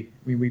say,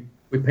 we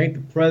paint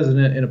the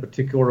president in a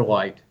particular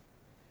light,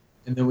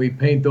 and then we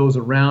paint those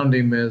around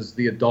him as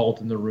the adult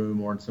in the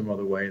room or in some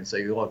other way, and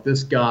say, look,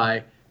 this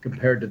guy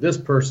compared to this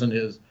person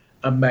is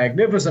a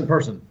magnificent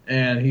person,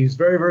 and he's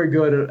very, very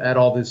good at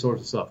all this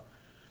sorts of stuff.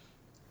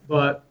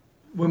 But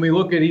when we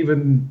look at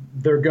even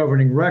their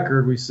governing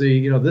record, we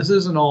see, this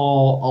isn't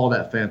all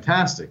that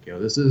fantastic.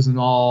 This isn't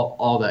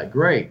all that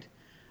great.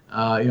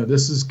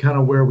 This is kind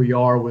of where we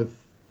are with,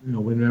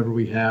 whenever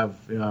we have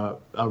a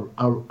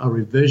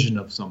revision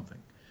of something.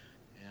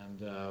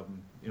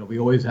 We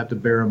always have to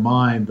bear in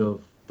mind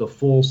the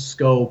full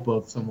scope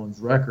of someone's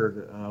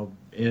record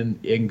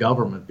in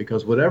government,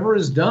 because whatever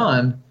is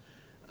done,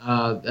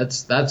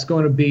 that's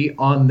going to be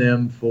on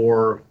them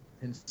for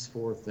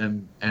henceforth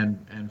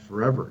and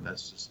forever.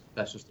 That's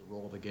just the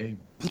role of the game.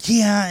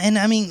 Yeah, and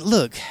I mean,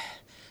 look,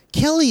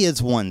 Kelly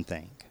is one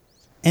thing,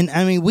 and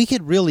I mean, we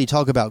could really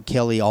talk about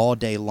Kelly all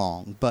day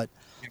long, but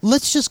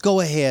let's just go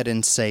ahead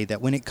and say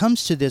that when it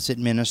comes to this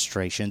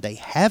administration, they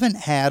haven't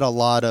had a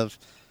lot of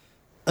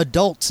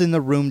adults in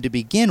the room to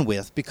begin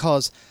with,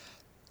 because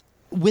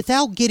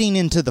without getting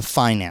into the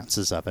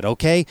finances of it,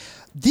 okay,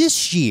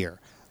 this year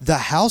the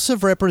House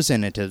of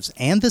Representatives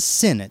and the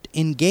Senate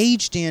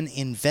engaged in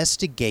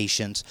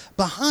investigations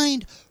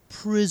behind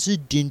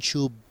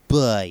presidential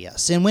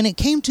bias. And when it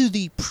came to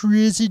the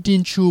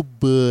presidential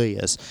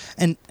bias,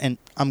 and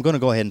I'm going to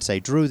go ahead and say,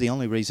 Drew, the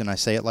only reason I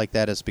say it like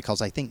that is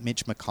because I think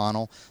Mitch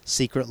McConnell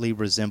secretly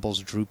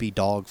resembles Droopy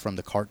Dog from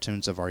the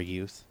cartoons of our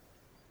youth.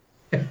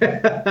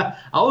 I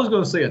was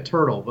going to say a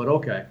turtle, but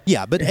okay.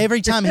 Yeah, but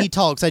every time he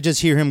talks, I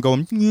just hear him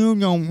going, "You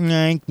don't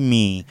like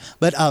me."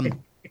 But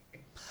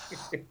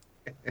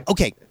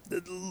okay,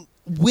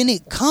 when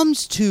it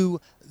comes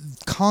to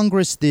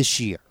Congress this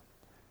year,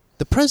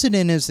 the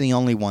president is the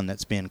only one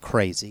that's been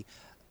crazy.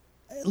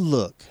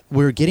 Look,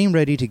 we're getting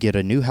ready to get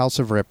a new House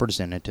of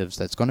Representatives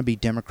that's going to be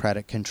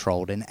Democratic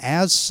controlled, and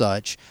as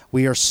such,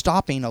 we are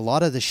stopping a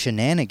lot of the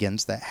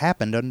shenanigans that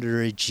happened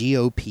under a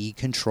GOP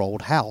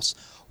controlled House.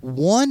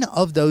 One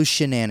of those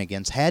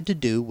shenanigans had to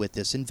do with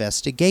this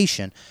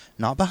investigation,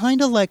 not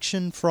behind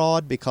election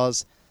fraud,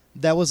 because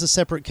that was a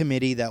separate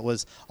committee. That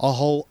was a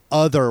whole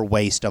other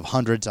waste of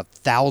hundreds of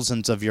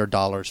thousands of your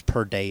dollars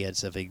per day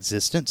as of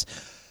existence.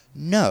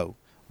 No,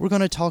 we're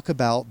going to talk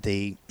about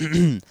the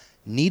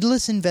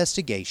needless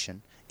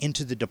investigation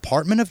into the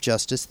Department of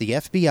Justice, the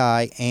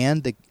FBI,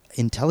 and the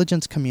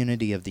intelligence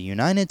community of the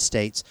United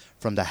States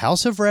from the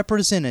House of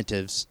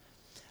Representatives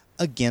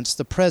against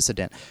the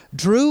president.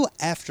 Drew,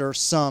 after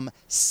some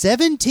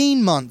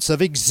 17 months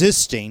of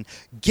existing,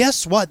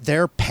 guess what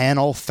their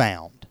panel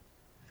found?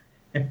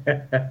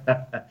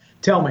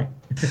 Tell me.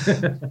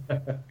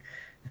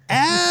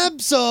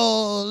 Absolutely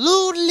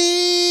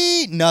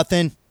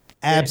nothing.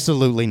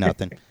 Absolutely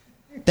nothing.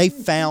 They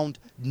found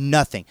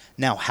nothing.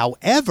 Now,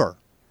 however,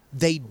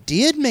 they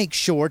did make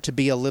sure to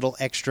be a little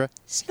extra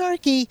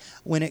snarky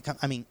when it comes.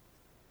 I mean,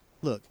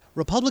 look,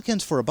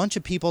 Republicans, for a bunch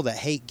of people that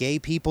hate gay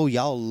people,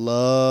 y'all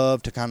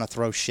love to kind of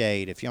throw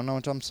shade, if y'all know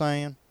what I'm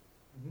saying.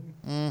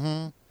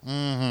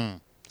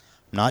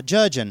 Not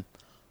judging,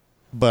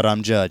 but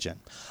I'm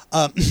judging.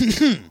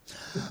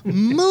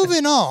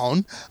 Moving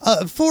on,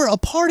 for a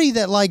party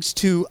that likes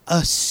to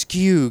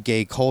eschew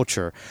gay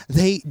culture,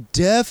 they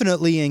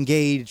definitely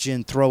engage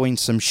in throwing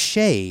some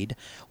shade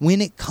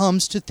when it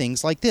comes to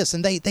things like this.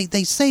 And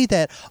they say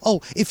that,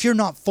 oh, if you're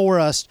not for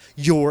us,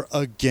 you're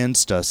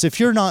against us. If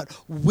you're not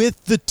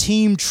with the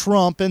Team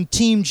Trump and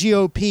Team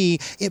GOP,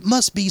 it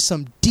must be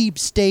some deep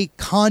state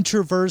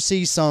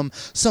controversy, some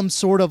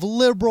sort of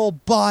liberal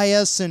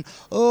bias. And,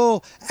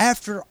 oh,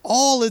 after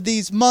all of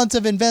these months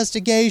of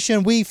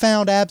investigation, we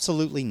found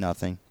absolutely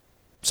nothing.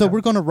 So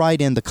we're going to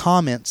write in the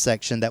comment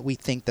section that we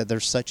think that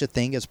there's such a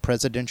thing as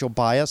presidential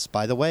bias.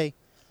 By the way,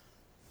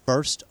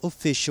 first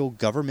official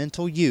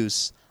governmental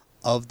use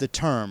of the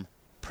term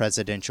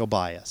presidential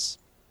bias.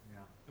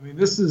 Yeah. I mean,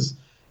 this is,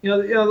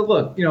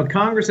 look,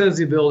 Congress has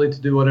the ability to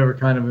do whatever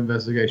kind of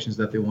investigations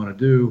that they want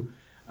to do.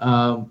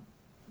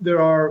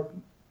 There are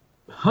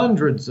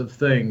hundreds of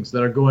things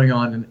that are going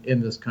on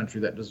in this country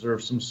that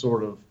deserve some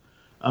sort of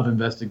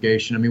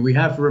investigation. I mean, we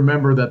have to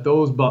remember that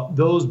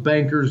those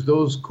bankers,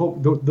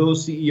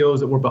 those CEOs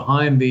that were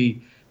behind the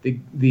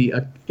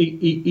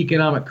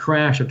economic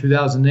crash of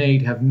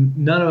 2008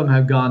 none of them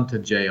have gone to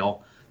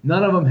jail.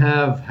 None of them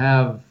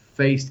have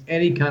faced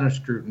any kind of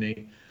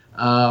scrutiny.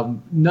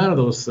 None of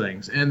those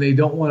things, and they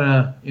don't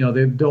want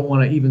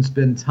to even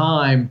spend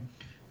time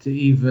to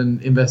even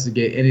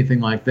investigate anything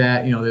like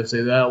that. They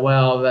say that,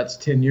 well, that's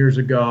 10 years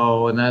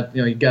ago, and that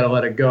you got to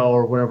let it go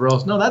or whatever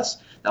else. No,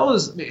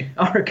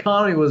 our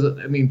economy was,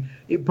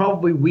 it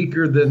probably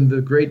weaker than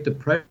the Great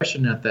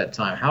Depression at that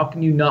time. How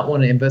can you not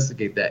want to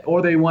investigate that?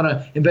 Or they want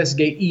to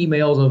investigate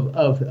emails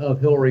of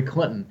Hillary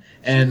Clinton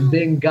and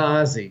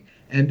Benghazi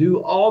and do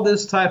all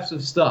this types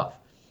of stuff.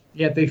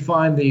 Yet they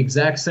find the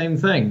exact same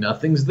thing.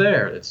 Nothing's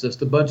there. It's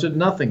just a bunch of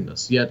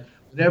nothingness. Yet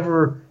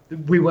whenever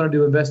we want to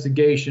do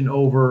investigation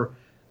over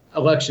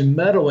election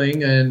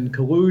meddling and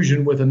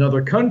collusion with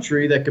another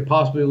country that could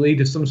possibly lead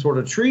to some sort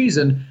of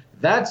treason,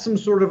 that's some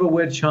sort of a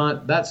witch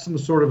hunt. That's some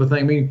sort of a thing.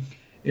 I mean,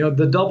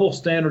 the double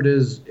standard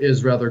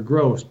is rather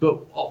gross.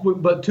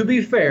 But to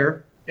be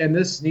fair, and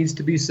this needs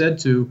to be said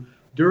too,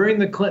 during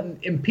the Clinton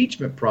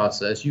impeachment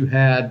process, you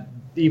had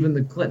even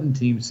the Clinton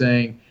team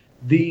saying,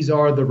 these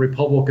are the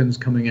Republicans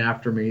coming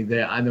after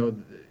me. I know,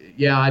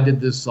 yeah, I did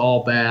this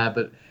all bad,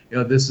 but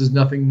this is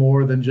nothing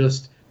more than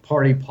just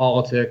party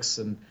politics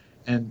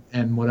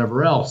and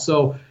whatever else.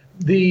 So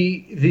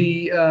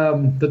the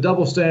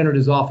double standard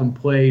is often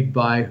played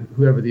by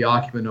whoever the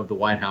occupant of the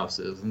White House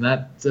is, and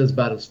that says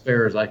about as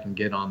fair as I can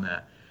get on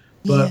that.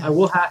 But yeah. I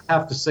will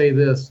have to say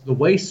this: the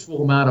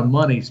wasteful amount of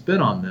money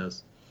spent on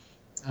this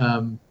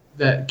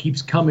that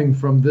keeps coming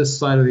from this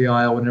side of the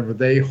aisle whenever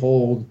they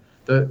hold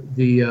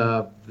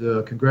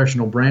the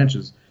congressional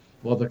branches,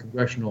 the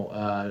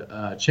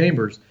congressional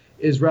chambers,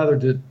 is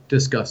rather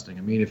disgusting.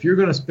 I mean, if you're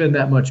going to spend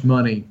that much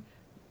money,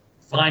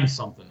 find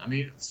something.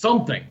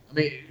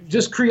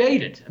 Just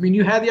create it. I mean,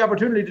 you had the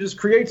opportunity to just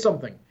create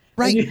something.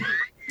 Right.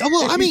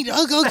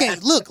 Okay,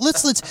 look,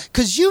 let's,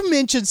 because you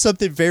mentioned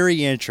something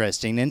very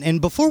interesting.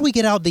 And before we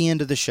get out the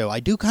end of the show, I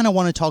do kind of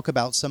want to talk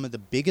about some of the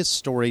biggest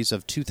stories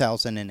of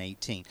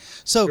 2018.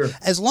 So sure.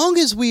 As long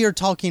as we are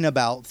talking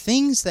about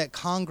things that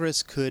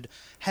Congress could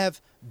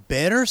have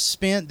better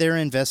spent their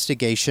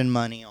investigation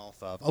money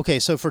off of. Okay,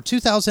 so for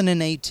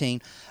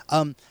 2018,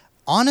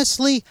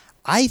 honestly,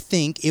 I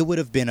think it would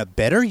have been a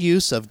better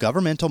use of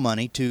governmental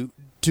money to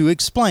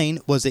explain,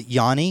 was it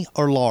Yanni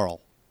or Laurel?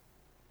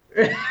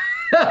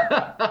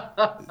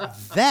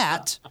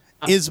 That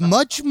is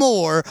much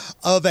more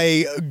of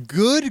a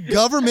good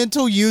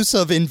governmental use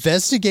of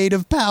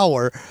investigative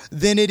power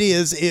than it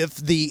is if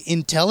the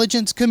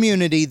intelligence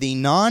community, the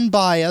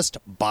non-biased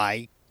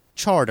by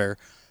charter,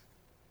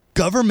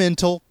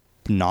 governmental,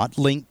 not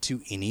linked to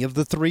any of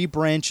the three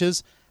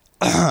branches,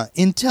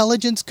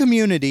 intelligence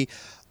community,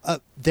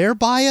 their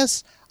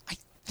bias. I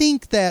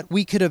think that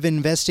we could have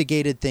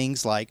investigated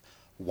things like,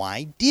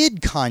 why did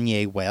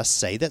Kanye West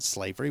say that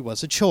slavery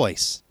was a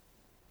choice?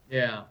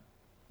 Yeah,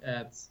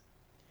 that's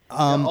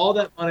all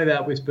that money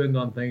that we spend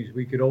on things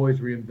we could always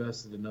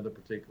reinvest it in other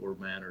particular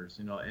manners,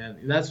 and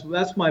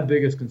that's my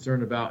biggest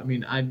concern about. I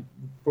mean,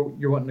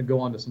 you're wanting to go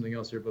on to something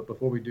else here, but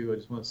before we do, I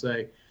just want to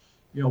say,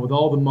 with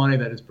all the money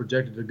that is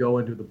projected to go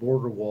into the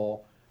border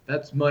wall,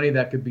 that's money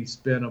that could be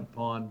spent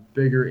upon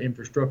bigger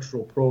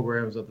infrastructural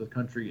programs that the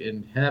country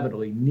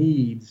inherently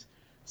needs,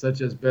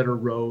 such as better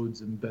roads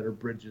and better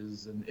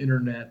bridges and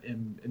internet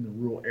in the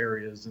rural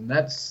areas. And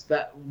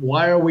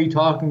why are we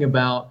talking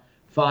about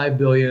 $5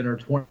 billion or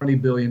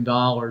 $20 billion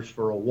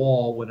for a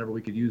wall whenever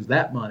we could use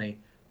that money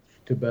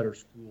to better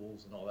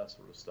schools and all that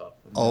sort of stuff?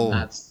 And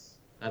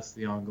that's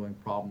the ongoing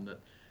problem that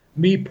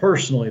me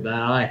personally that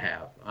I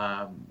have.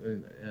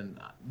 And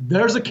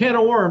there's a can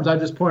of worms. I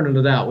just pointed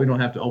it out. We don't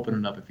have to open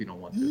it up if you don't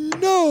want to.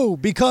 No,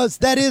 because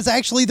that is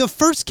actually the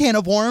first can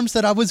of worms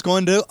that I was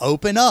going to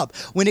open up.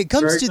 When it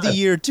comes to the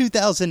year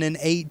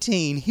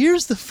 2018,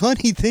 here's the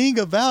funny thing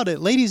about it.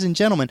 Ladies and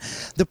gentlemen,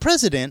 the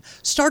president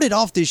started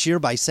off this year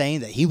by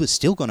saying that he was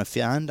still going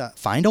to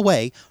find a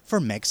way for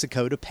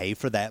Mexico to pay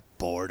for that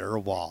border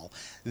wall.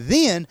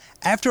 Then,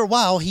 after a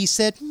while, he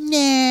said,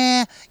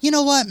 nah, you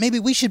know what? Maybe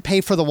we should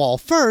pay for the wall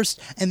first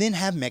and then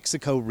have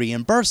Mexico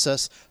reimburse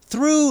us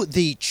through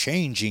the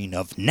changing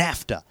of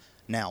NAFTA.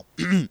 Now,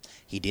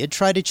 he did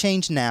try to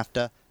change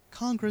NAFTA.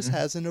 Congress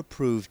hasn't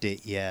approved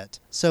it yet,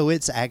 so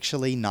it's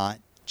actually not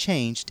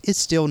changed. It's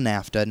still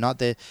NAFTA, not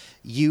the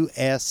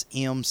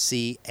USMCA,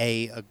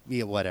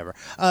 whatever.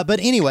 But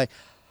anyway.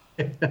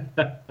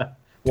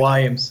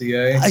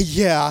 YMCA?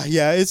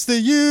 Yeah, it's the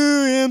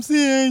UMCA.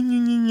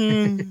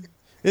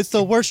 It's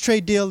the worst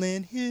trade deal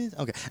in his.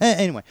 Okay,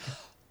 anyway.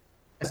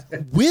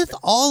 With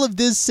all of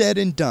this said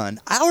and done,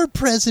 our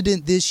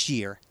president this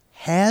year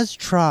has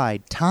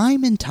tried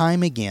time and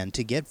time again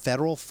to get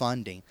federal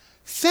funding.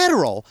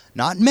 Federal,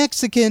 not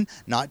Mexican,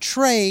 not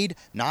trade,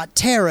 not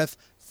tariff,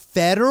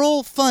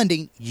 federal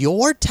funding,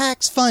 your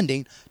tax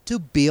funding, to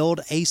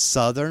build a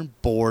southern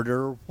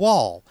border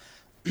wall.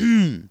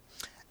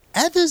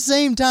 At the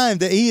same time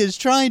that he is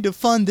trying to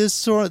fund this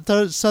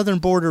southern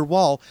border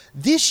wall,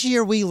 this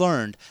year we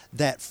learned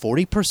that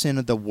 40%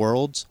 of the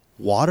world's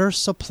water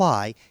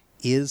supply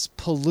is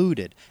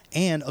polluted.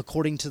 And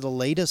according to the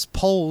latest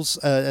polls,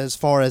 as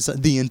far as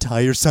the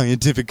entire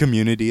scientific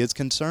community is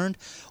concerned,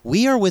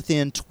 we are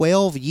within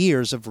 12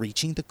 years of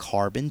reaching the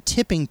carbon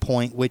tipping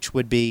point, which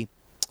would be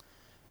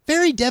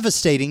very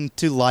devastating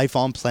to life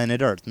on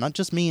planet Earth. Not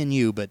just me and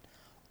you, but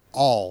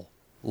all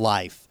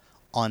life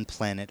on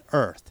planet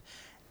Earth.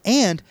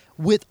 And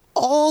with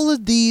all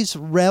of these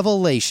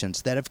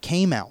revelations that have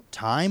came out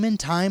time and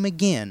time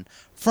again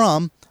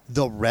from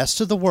the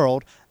rest of the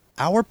world,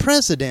 our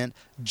president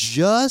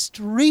just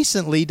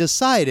recently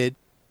decided,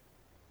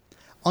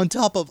 on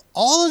top of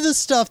all of the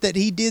stuff that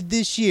he did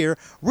this year,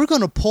 we're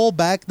going to pull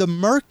back the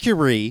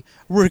mercury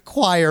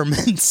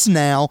requirements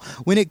now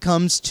when it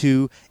comes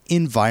to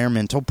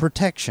environmental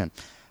protection.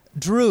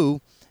 Drew,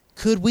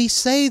 could we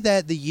say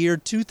that the year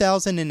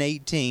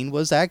 2018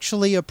 was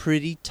actually a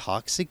pretty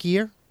toxic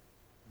year?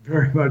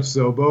 Very much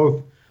so,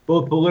 both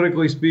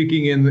politically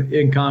speaking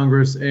in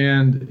Congress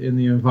and in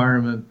the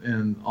environment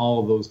and all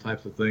of those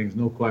types of things,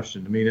 no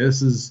question. I mean,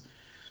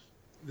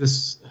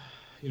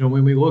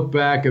 when we look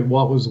back at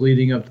what was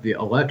leading up to the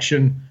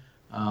election,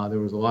 there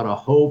was a lot of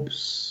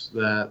hopes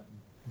that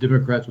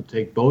Democrats would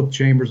take both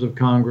chambers of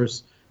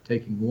Congress.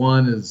 Taking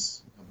one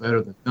is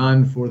better than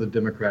none for the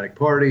Democratic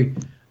Party.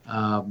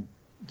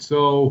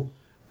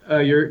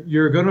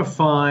 You're going to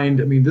find,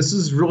 this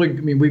is really,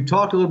 we've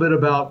talked a little bit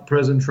about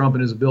President Trump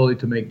and his ability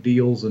to make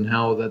deals and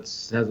how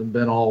hasn't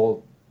been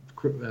all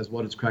as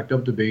what it's cracked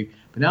up to be.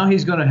 But now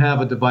he's going to have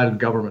a divided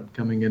government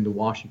coming into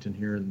Washington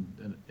here in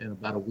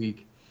about a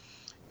week.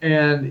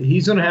 And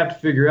he's going to have to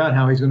figure out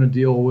how he's going to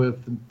deal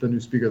with the new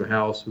Speaker of the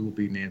House, who will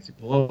be Nancy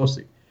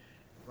Pelosi.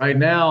 Right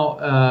now,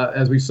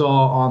 as we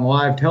saw on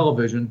live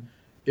television,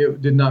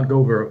 it did not go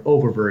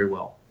over very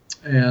well.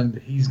 And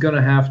he's going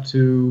to have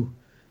to,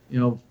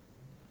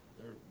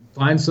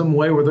 find some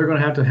way where they're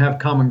going to have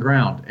common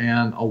ground.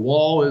 And a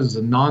wall is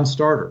a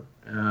non-starter.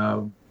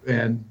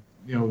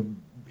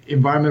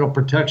 Environmental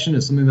protection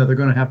is something that they're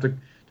going to have to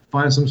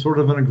find some sort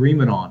of an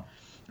agreement on.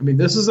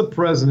 This is a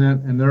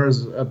president, and there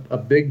is a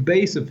big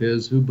base of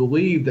his who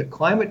believe that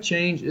climate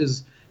change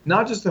is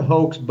not just a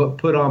hoax, but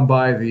put on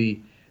by the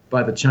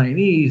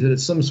Chinese, that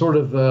it's some sort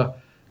of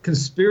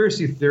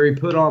conspiracy theory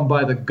put on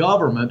by the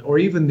government or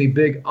even the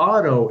big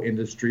auto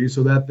industry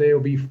so that they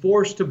will be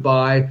forced to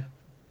buy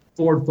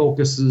Ford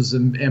Focuses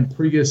and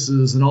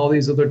Priuses and all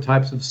these other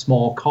types of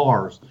small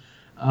cars.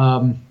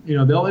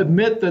 They'll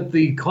admit that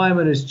the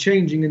climate is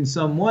changing in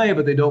some way,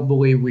 but they don't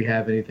believe we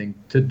have anything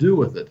to do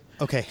with it.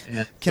 Okay.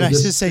 Can I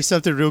just say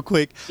something real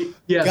quick?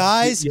 Yes.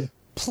 Guys,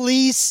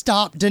 please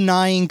stop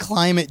denying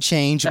climate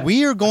change.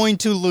 We are going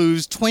to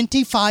lose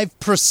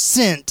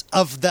 25%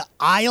 of the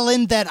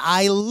island that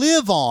I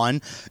live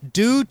on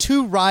due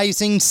to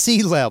rising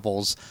sea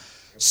levels.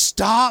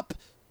 Stop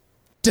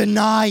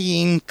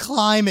denying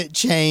climate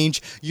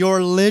change.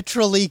 You're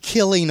literally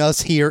killing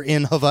us here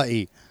in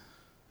Hawaii.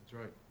 That's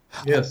right.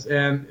 Yes,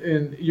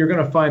 and you're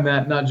going to find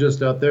that not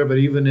just out there, but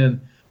even in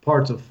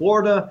parts of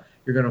Florida.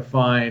 You're going to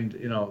find,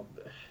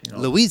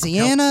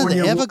 Louisiana, the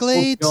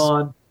Everglades.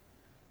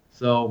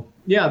 So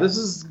yeah, this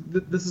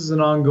is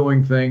an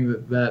ongoing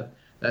thing that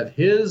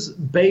his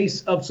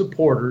base of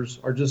supporters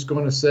are just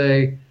going to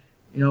say,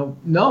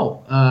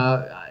 no,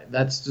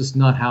 that's just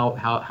not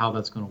how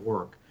that's going to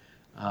work,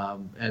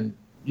 and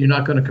you're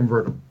not going to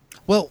convert them.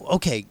 Well,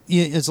 okay,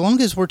 as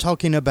long as we're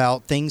talking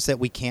about things that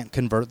we can't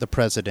convert the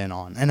president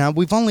on, and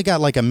we've only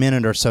got like a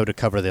minute or so to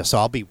cover this, so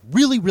I'll be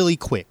really, really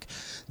quick.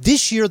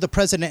 This year, the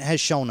president has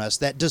shown us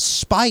that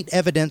despite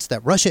evidence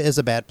that Russia is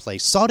a bad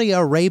place, Saudi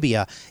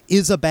Arabia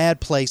is a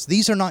bad place,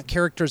 these are not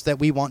characters that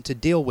we want to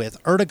deal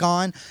with.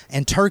 Erdogan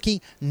and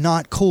Turkey,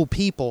 not cool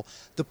people.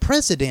 The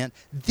president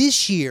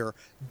this year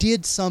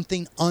did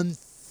something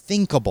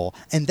unthinkable,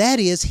 and that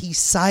is he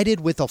sided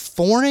with a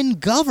foreign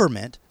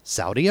government,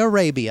 Saudi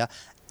Arabia,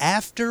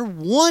 after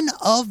one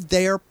of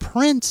their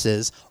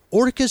princes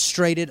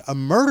orchestrated a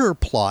murder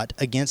plot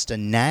against a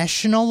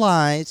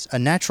naturalized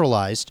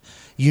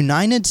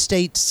United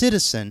States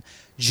citizen,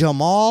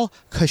 Jamal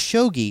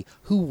Khashoggi,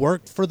 who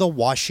worked for the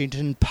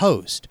Washington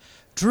Post.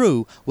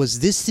 Drew, was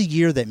this the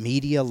year that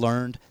media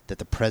learned that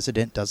the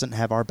president doesn't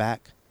have our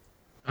back?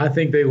 I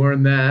think they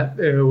learned that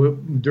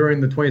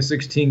during the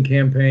 2016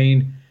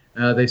 campaign.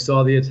 They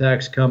saw the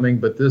attacks coming,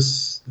 but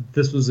this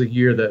was a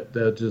year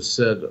that just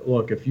said,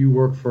 look, if you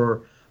work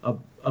for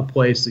a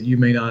place that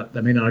may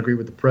not agree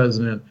with the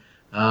president,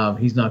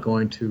 he's not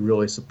going to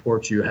really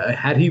support you.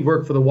 Had he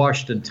worked for the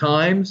Washington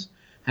Times,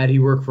 had he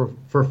worked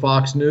for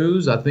Fox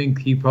News, I think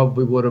he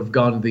probably would have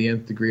gone to the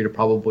nth degree to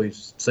probably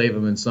save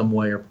him in some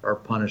way or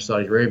punish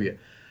Saudi Arabia.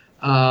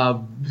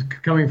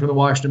 Coming from the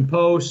Washington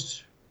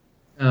Post,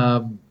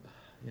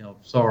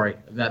 sorry,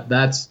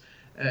 that's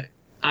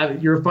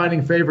you're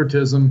finding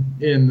favoritism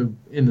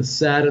in the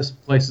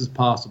saddest places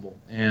possible,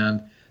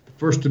 and the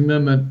First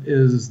Amendment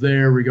is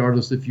there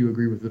regardless if you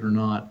agree with it or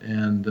not,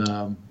 and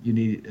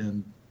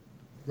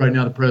right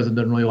now the president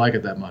doesn't really like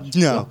it that much.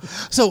 No.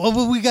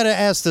 So we got to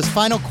ask this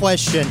final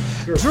question.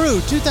 Sure.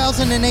 Drew,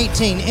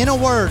 2018, in a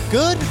word,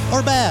 good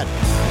or bad?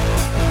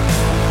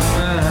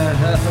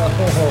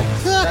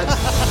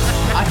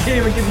 I can't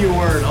even give you a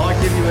word. All I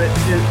give you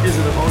is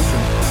an emotion.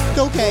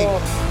 Okay.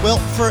 Well,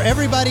 for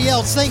everybody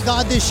else, thank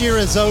God this year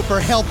is over.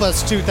 Help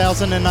us,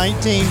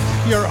 2019.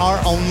 You're our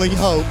only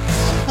hope.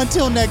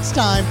 Until next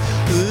time,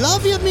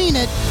 love you, mean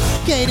it.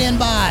 Kate and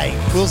bye.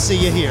 We'll see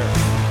you here.